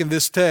have taken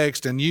this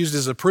text and used it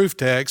as a proof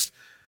text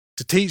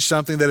to teach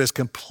something that is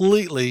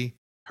completely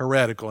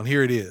heretical, and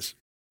here it is.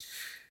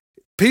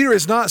 Peter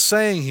is not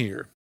saying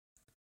here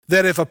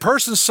that if a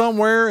person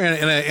somewhere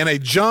in a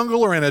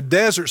jungle or in a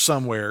desert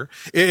somewhere,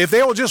 if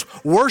they will just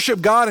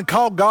worship God and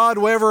call God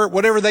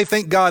whatever they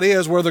think God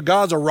is, whether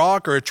God's a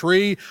rock or a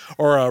tree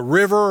or a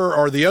river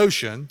or the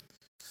ocean,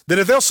 that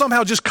if they'll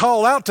somehow just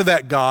call out to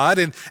that God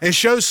and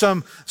show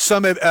some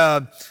adherence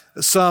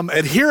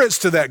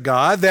to that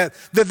God, that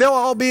they'll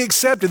all be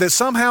accepted, that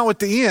somehow at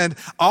the end,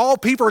 all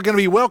people are going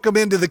to be welcomed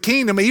into the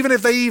kingdom, even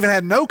if they even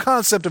had no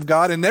concept of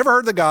God and never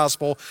heard the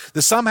gospel,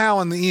 that somehow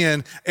in the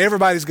end,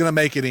 everybody's going to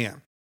make it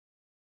in.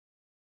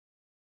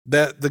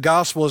 That the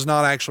gospel is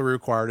not actually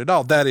required at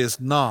all. That is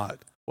not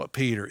what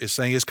Peter is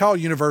saying. It's called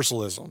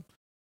universalism.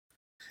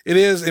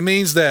 It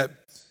means that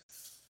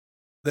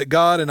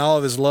God in all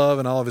of his love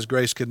and all of his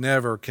grace could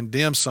never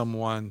condemn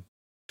someone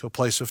to a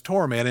place of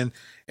torment.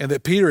 And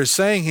that Peter is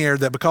saying here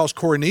that because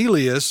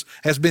Cornelius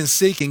has been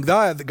seeking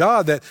God,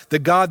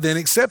 that God then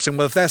accepts him.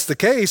 Well, if that's the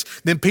case,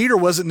 then Peter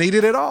wasn't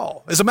needed at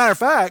all. As a matter of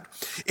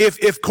fact,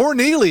 if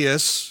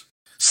Cornelius,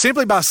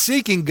 simply by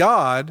seeking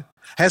God,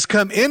 has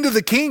come into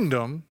the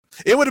kingdom,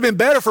 it would have been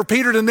better for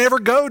Peter to never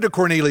go to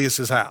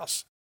Cornelius'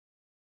 house,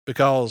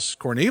 because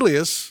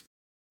Cornelius,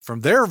 from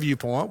their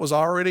viewpoint, was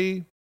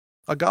already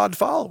a God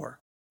follower,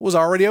 was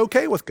already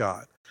okay with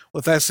God. Well,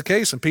 if that's the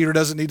case, and Peter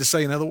doesn't need to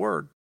say another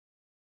word.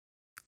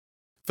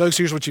 Folks,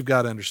 here's what you've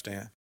got to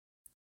understand.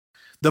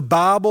 The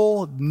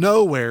Bible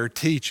nowhere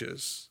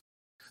teaches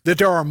that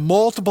there are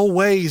multiple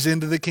ways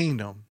into the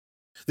kingdom,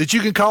 that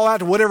you can call out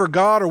to whatever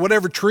God or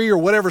whatever tree or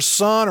whatever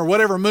sun or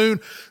whatever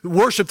moon,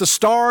 worship the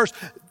stars.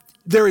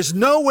 There is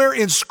nowhere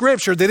in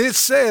Scripture that it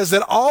says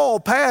that all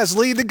paths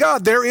lead to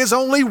God. There is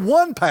only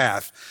one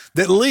path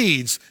that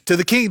leads to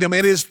the kingdom,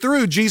 and it is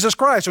through Jesus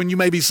Christ. And you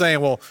may be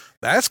saying, well,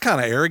 that's kind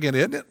of arrogant,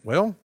 isn't it?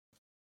 Well,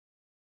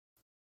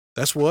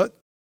 that's what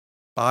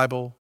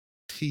Bible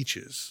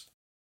teaches.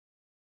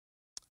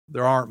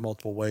 There aren't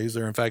multiple ways.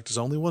 There, in fact, is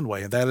only one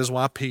way, and that is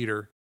why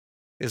Peter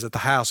is at the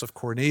house of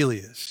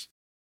Cornelius.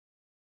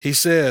 He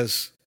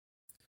says,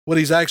 what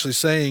he's actually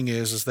saying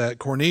is that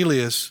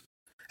Cornelius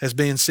has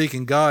been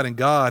seeking God, and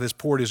God has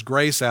poured his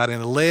grace out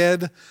and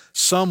led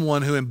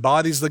someone who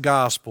embodies the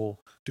gospel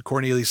to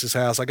Cornelius'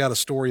 house. I got a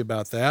story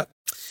about that.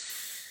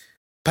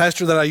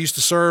 Pastor that I used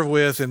to serve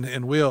with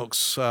in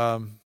Wilkes,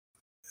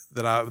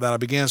 that I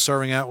began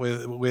serving out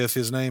with,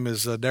 his name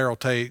is Darrell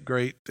Tate,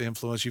 great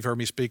influence. You've heard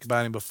me speak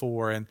about him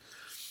before. And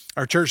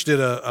our church did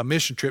a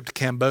mission trip to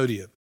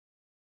Cambodia.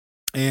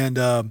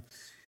 And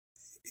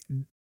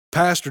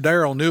Pastor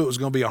Darrell knew it was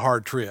going to be a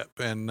hard trip,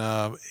 and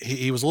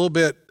he was a little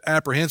bit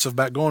apprehensive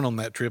about going on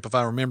that trip, if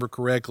I remember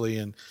correctly.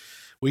 And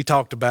we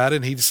talked about it,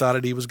 and he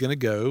decided he was going to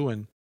go.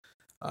 And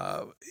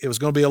it was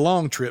going to be a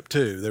long trip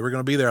too. They were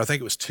going to be there, I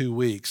think it was 2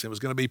 weeks. It was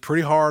going to be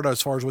pretty hard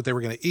as far as what they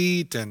were going to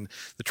eat, and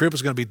the trip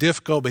was going to be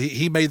difficult. But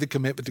he made the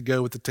commitment to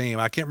go with the team.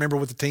 I can't remember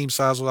what the team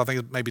size was. I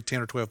think maybe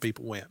 10 or 12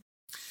 people went.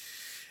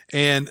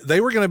 And they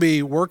were going to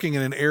be working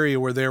in an area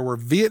where there were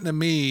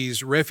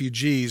Vietnamese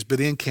refugees, but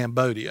in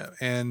Cambodia.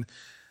 And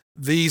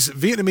these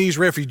Vietnamese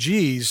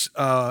refugees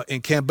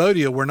in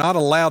Cambodia were not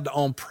allowed to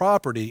own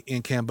property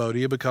in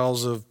Cambodia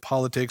because of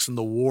politics and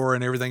the war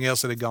and everything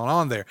else that had gone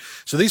on there.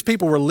 So these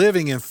people were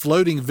living in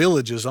floating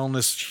villages on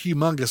this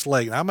humongous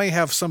lake. Now, I may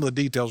have some of the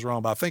details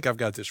wrong, but I think I've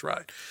got this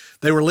right.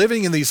 They were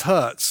living in these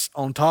huts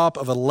on top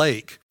of a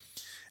lake,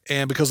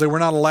 and because they were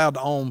not allowed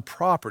to own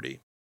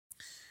property.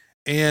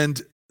 And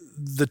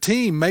the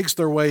team makes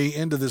their way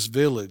into this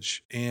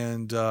village,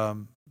 and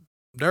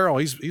Darrell,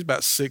 he's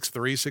about 6'3",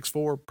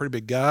 6'4", pretty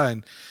big guy.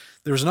 And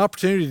there was an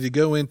opportunity to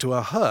go into a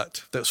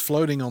hut that was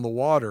floating on the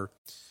water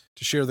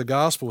to share the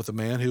gospel with a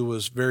man who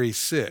was very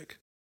sick.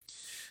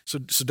 So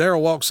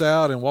Darrell walks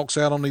out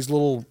on these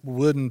little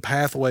wooden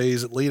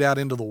pathways that lead out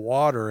into the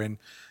water. And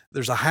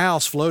there's a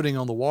house floating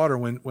on the water.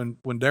 When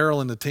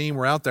Daryl and the team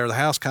were out there, the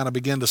house kind of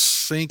began to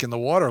sink in the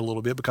water a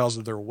little bit because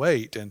of their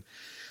weight. And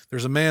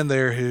there's a man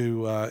there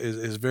who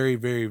is very,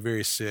 very,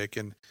 very sick,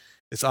 and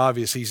it's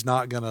obvious he's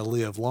not going to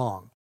live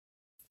long.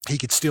 He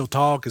could still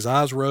talk. His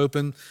eyes were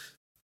open.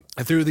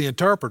 And through the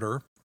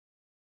interpreter,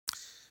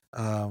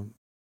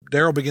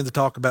 Daryl began to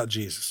talk about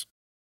Jesus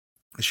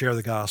and share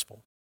the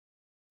gospel.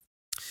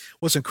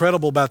 What's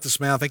incredible about this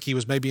man, I think he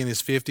was maybe in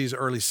his 50s,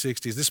 early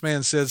 60s. This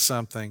man said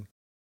something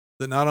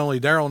that not only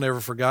Daryl never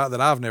forgot,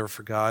 that I've never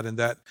forgot, and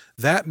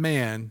that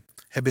man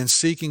had been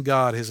seeking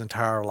God his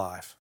entire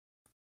life.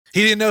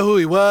 He didn't know who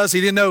he was.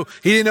 He didn't know.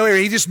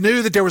 He just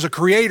knew that there was a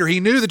creator. He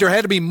knew that there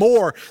had to be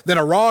more than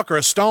a rock or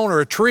a stone or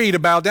a tree to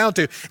bow down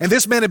to. And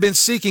this man had been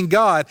seeking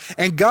God,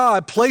 and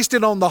God placed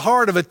it on the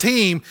heart of a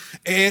team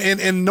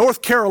in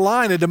North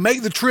Carolina to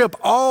make the trip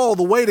all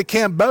the way to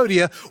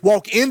Cambodia,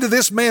 walk into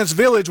this man's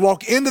village,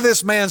 walk into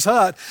this man's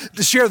hut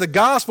to share the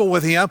gospel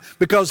with him,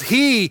 because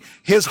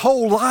his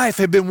whole life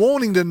had been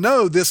wanting to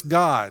know this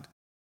God.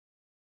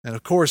 And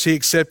of course, he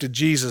accepted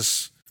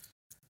Jesus.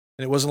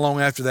 And it wasn't long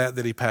after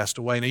that he passed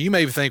away. Now, you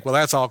may think, well,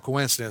 that's all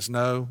coincidence.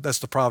 No, that's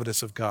the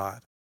providence of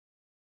God.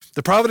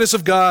 The providence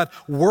of God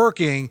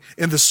working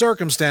in the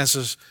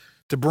circumstances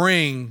to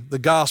bring the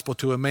gospel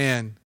to a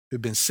man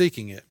who'd been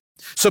seeking it.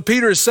 So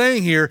Peter is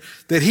saying here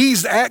that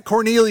he's at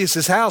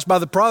Cornelius' house by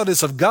the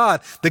providence of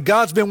God, that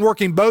God's been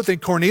working both in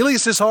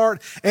Cornelius'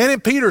 heart and in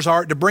Peter's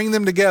heart to bring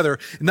them together,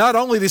 not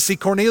only to see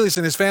Cornelius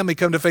and his family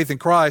come to faith in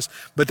Christ,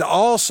 but to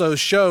also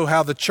show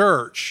how the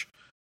church,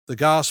 the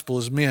gospel,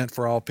 is meant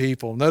for all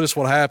people. Notice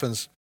what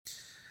happens.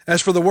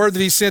 As for the word that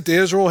he sent to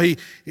Israel,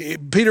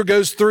 Peter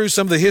goes through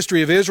some of the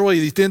history of Israel.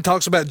 He then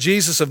talks about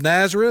Jesus of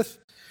Nazareth.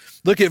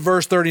 Look at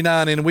verse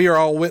 39, and we are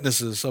all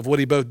witnesses of what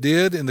he both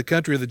did in the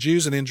country of the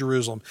Jews and in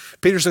Jerusalem.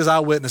 Peter says, I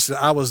witnessed it.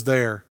 I was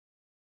there.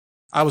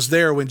 I was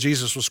there when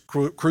Jesus was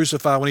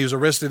crucified, when he was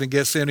arrested in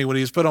Gethsemane, when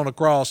he was put on a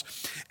cross,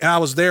 and I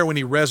was there when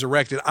he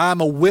resurrected. I'm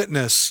a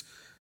witness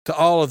to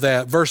all of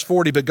that. Verse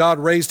 40, but God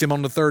raised him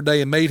on the third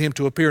day and made him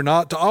to appear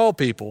not to all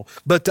people,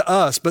 but to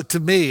us, but to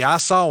me. I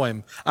saw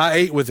him. I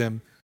ate with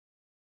him.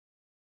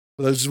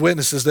 Those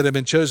witnesses that have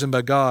been chosen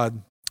by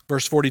God.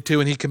 Verse 42,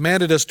 and he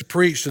commanded us to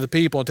preach to the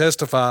people and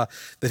testify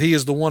that he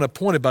is the one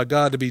appointed by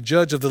God to be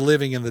judge of the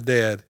living and the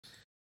dead.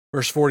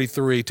 Verse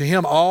 43, to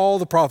him all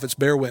the prophets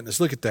bear witness.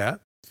 Look at that.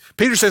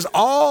 Peter says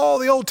all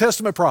the Old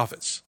Testament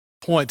prophets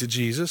point to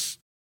Jesus,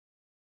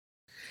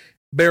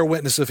 bear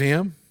witness of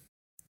him.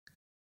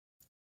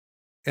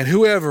 And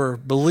whoever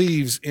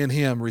believes in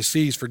him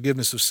receives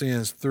forgiveness of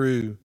sins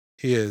through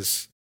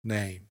his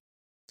name.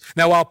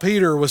 Now, while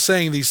Peter was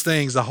saying these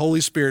things, the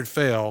Holy Spirit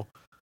fell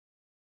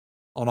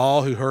on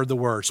all who heard the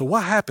word. So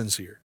what happens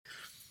here?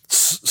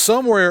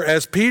 Somewhere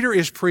as Peter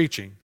is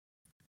preaching,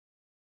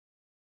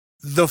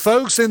 the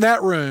folks in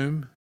that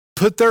room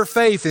put their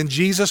faith in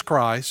Jesus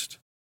Christ.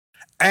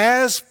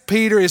 As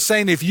Peter is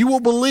saying, if you will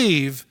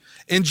believe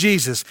in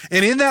Jesus.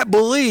 And in that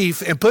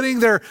belief and putting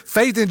their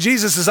faith in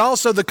Jesus is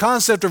also the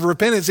concept of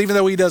repentance, even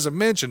though he doesn't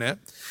mention it.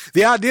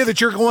 The idea that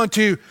you're going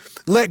to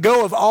let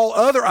go of all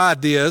other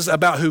ideas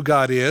about who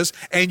God is,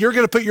 and you're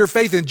going to put your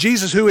faith in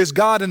Jesus, who is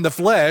God in the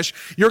flesh.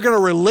 You're going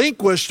to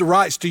relinquish the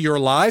rights to your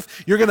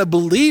life. You're going to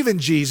believe in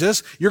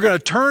Jesus. You're going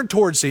to turn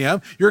towards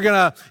him. You're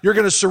going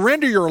to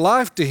surrender your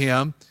life to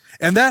him.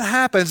 And that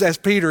happens as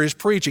Peter is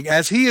preaching.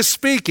 As he is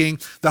speaking,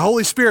 the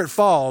Holy Spirit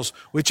falls,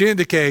 which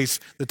indicates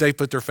that they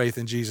put their faith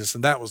in Jesus.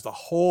 And that was the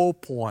whole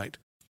point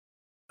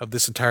of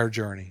this entire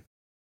journey.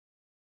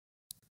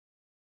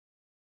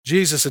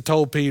 Jesus had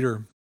told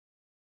Peter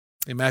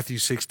in Matthew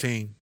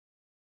 16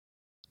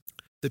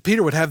 that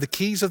Peter would have the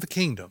keys of the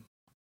kingdom.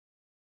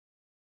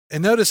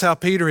 And notice how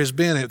Peter has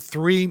been at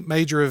three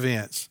major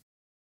events: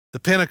 the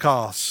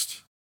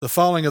Pentecost, the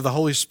falling of the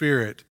Holy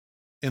Spirit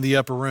in the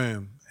upper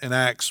room, in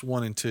Acts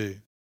 1 and 2.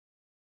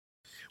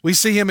 We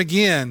see him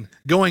again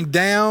going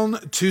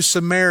down to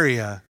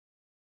Samaria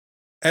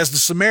as the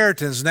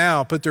Samaritans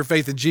now put their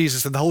faith in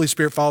Jesus and the Holy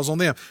Spirit falls on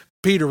them.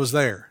 Peter was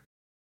there.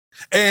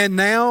 And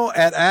now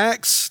at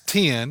Acts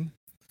 10,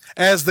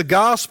 as the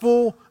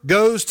gospel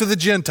goes to the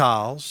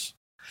Gentiles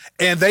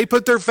and they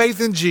put their faith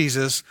in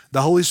Jesus,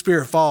 the Holy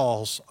Spirit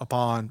falls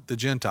upon the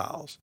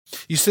Gentiles.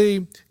 You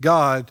see,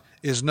 God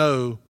is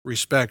no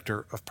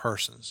respecter of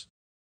persons.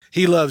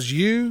 He loves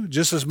you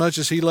just as much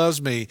as he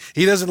loves me.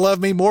 He doesn't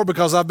love me more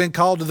because I've been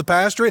called to the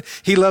pastorate.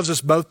 He loves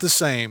us both the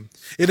same.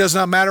 It does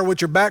not matter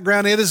what your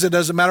background is. It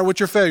doesn't matter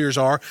what your failures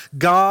are.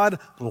 God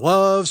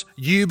loves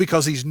you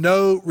because he's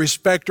no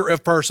respecter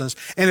of persons.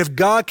 And if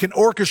God can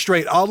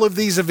orchestrate all of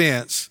these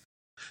events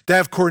to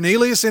have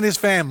Cornelius and his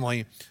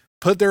family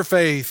put their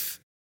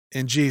faith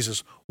in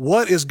Jesus,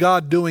 what is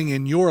God doing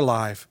in your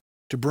life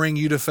to bring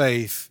you to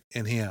faith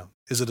in him?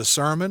 Is it a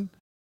sermon?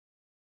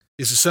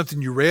 Is it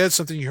something you read,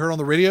 something you heard on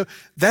the radio?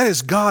 That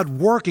is God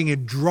working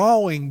and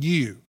drawing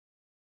you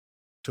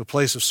to a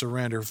place of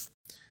surrender.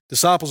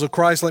 Disciples of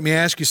Christ, let me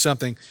ask you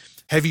something.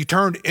 Have you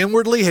turned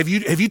inwardly? Have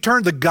you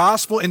turned the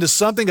gospel into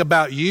something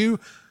about you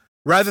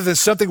rather than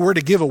something we're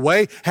to give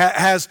away?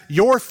 Has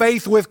your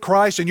faith with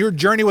Christ and your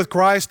journey with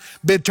Christ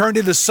been turned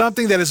into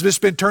something that has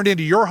just been turned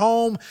into your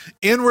home,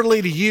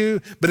 inwardly to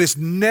you, but it's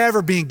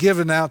never being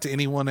given out to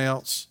anyone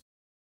else?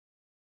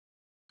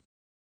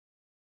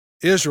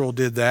 Israel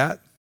did that,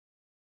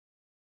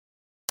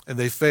 and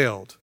they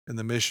failed in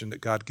the mission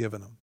that God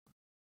given them.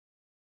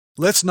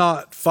 Let's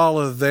not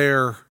follow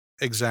their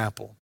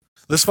example.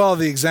 Let's follow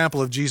the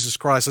example of Jesus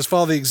Christ. Let's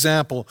follow the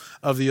example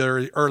of the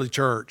early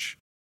church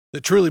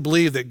that truly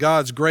believed that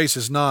God's grace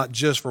is not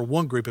just for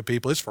one group of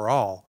people, it's for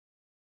all.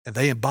 And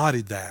they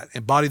embodied that,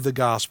 embodied the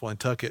gospel, and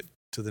took it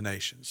to the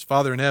nations.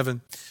 Father in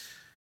heaven,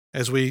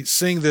 as we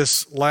sing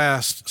this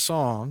last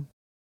song,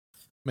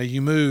 may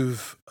you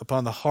move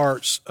upon the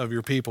hearts of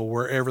your people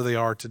wherever they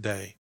are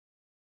today.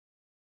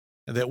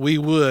 And that we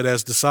would,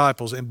 as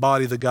disciples,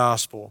 embody the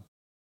gospel.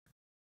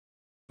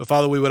 But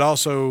Father, we would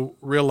also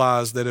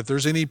realize that if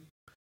there's any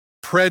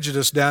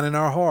prejudice down in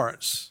our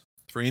hearts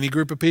for any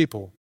group of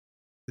people,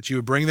 that you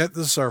would bring that to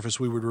the surface,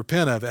 we would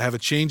repent of it, have a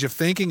change of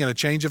thinking and a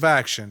change of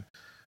action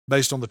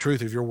based on the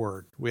truth of your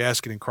word. We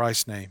ask it in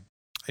Christ's name.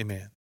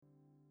 Amen.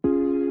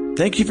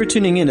 Thank you for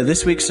tuning in to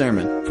this week's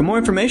sermon. For more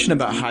information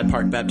about Hyde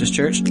Park Baptist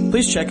Church,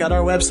 please check out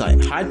our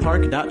website,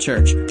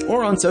 hydepark.church,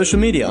 or on social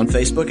media on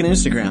Facebook and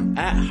Instagram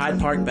 @Hyde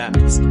Park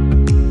Baptist.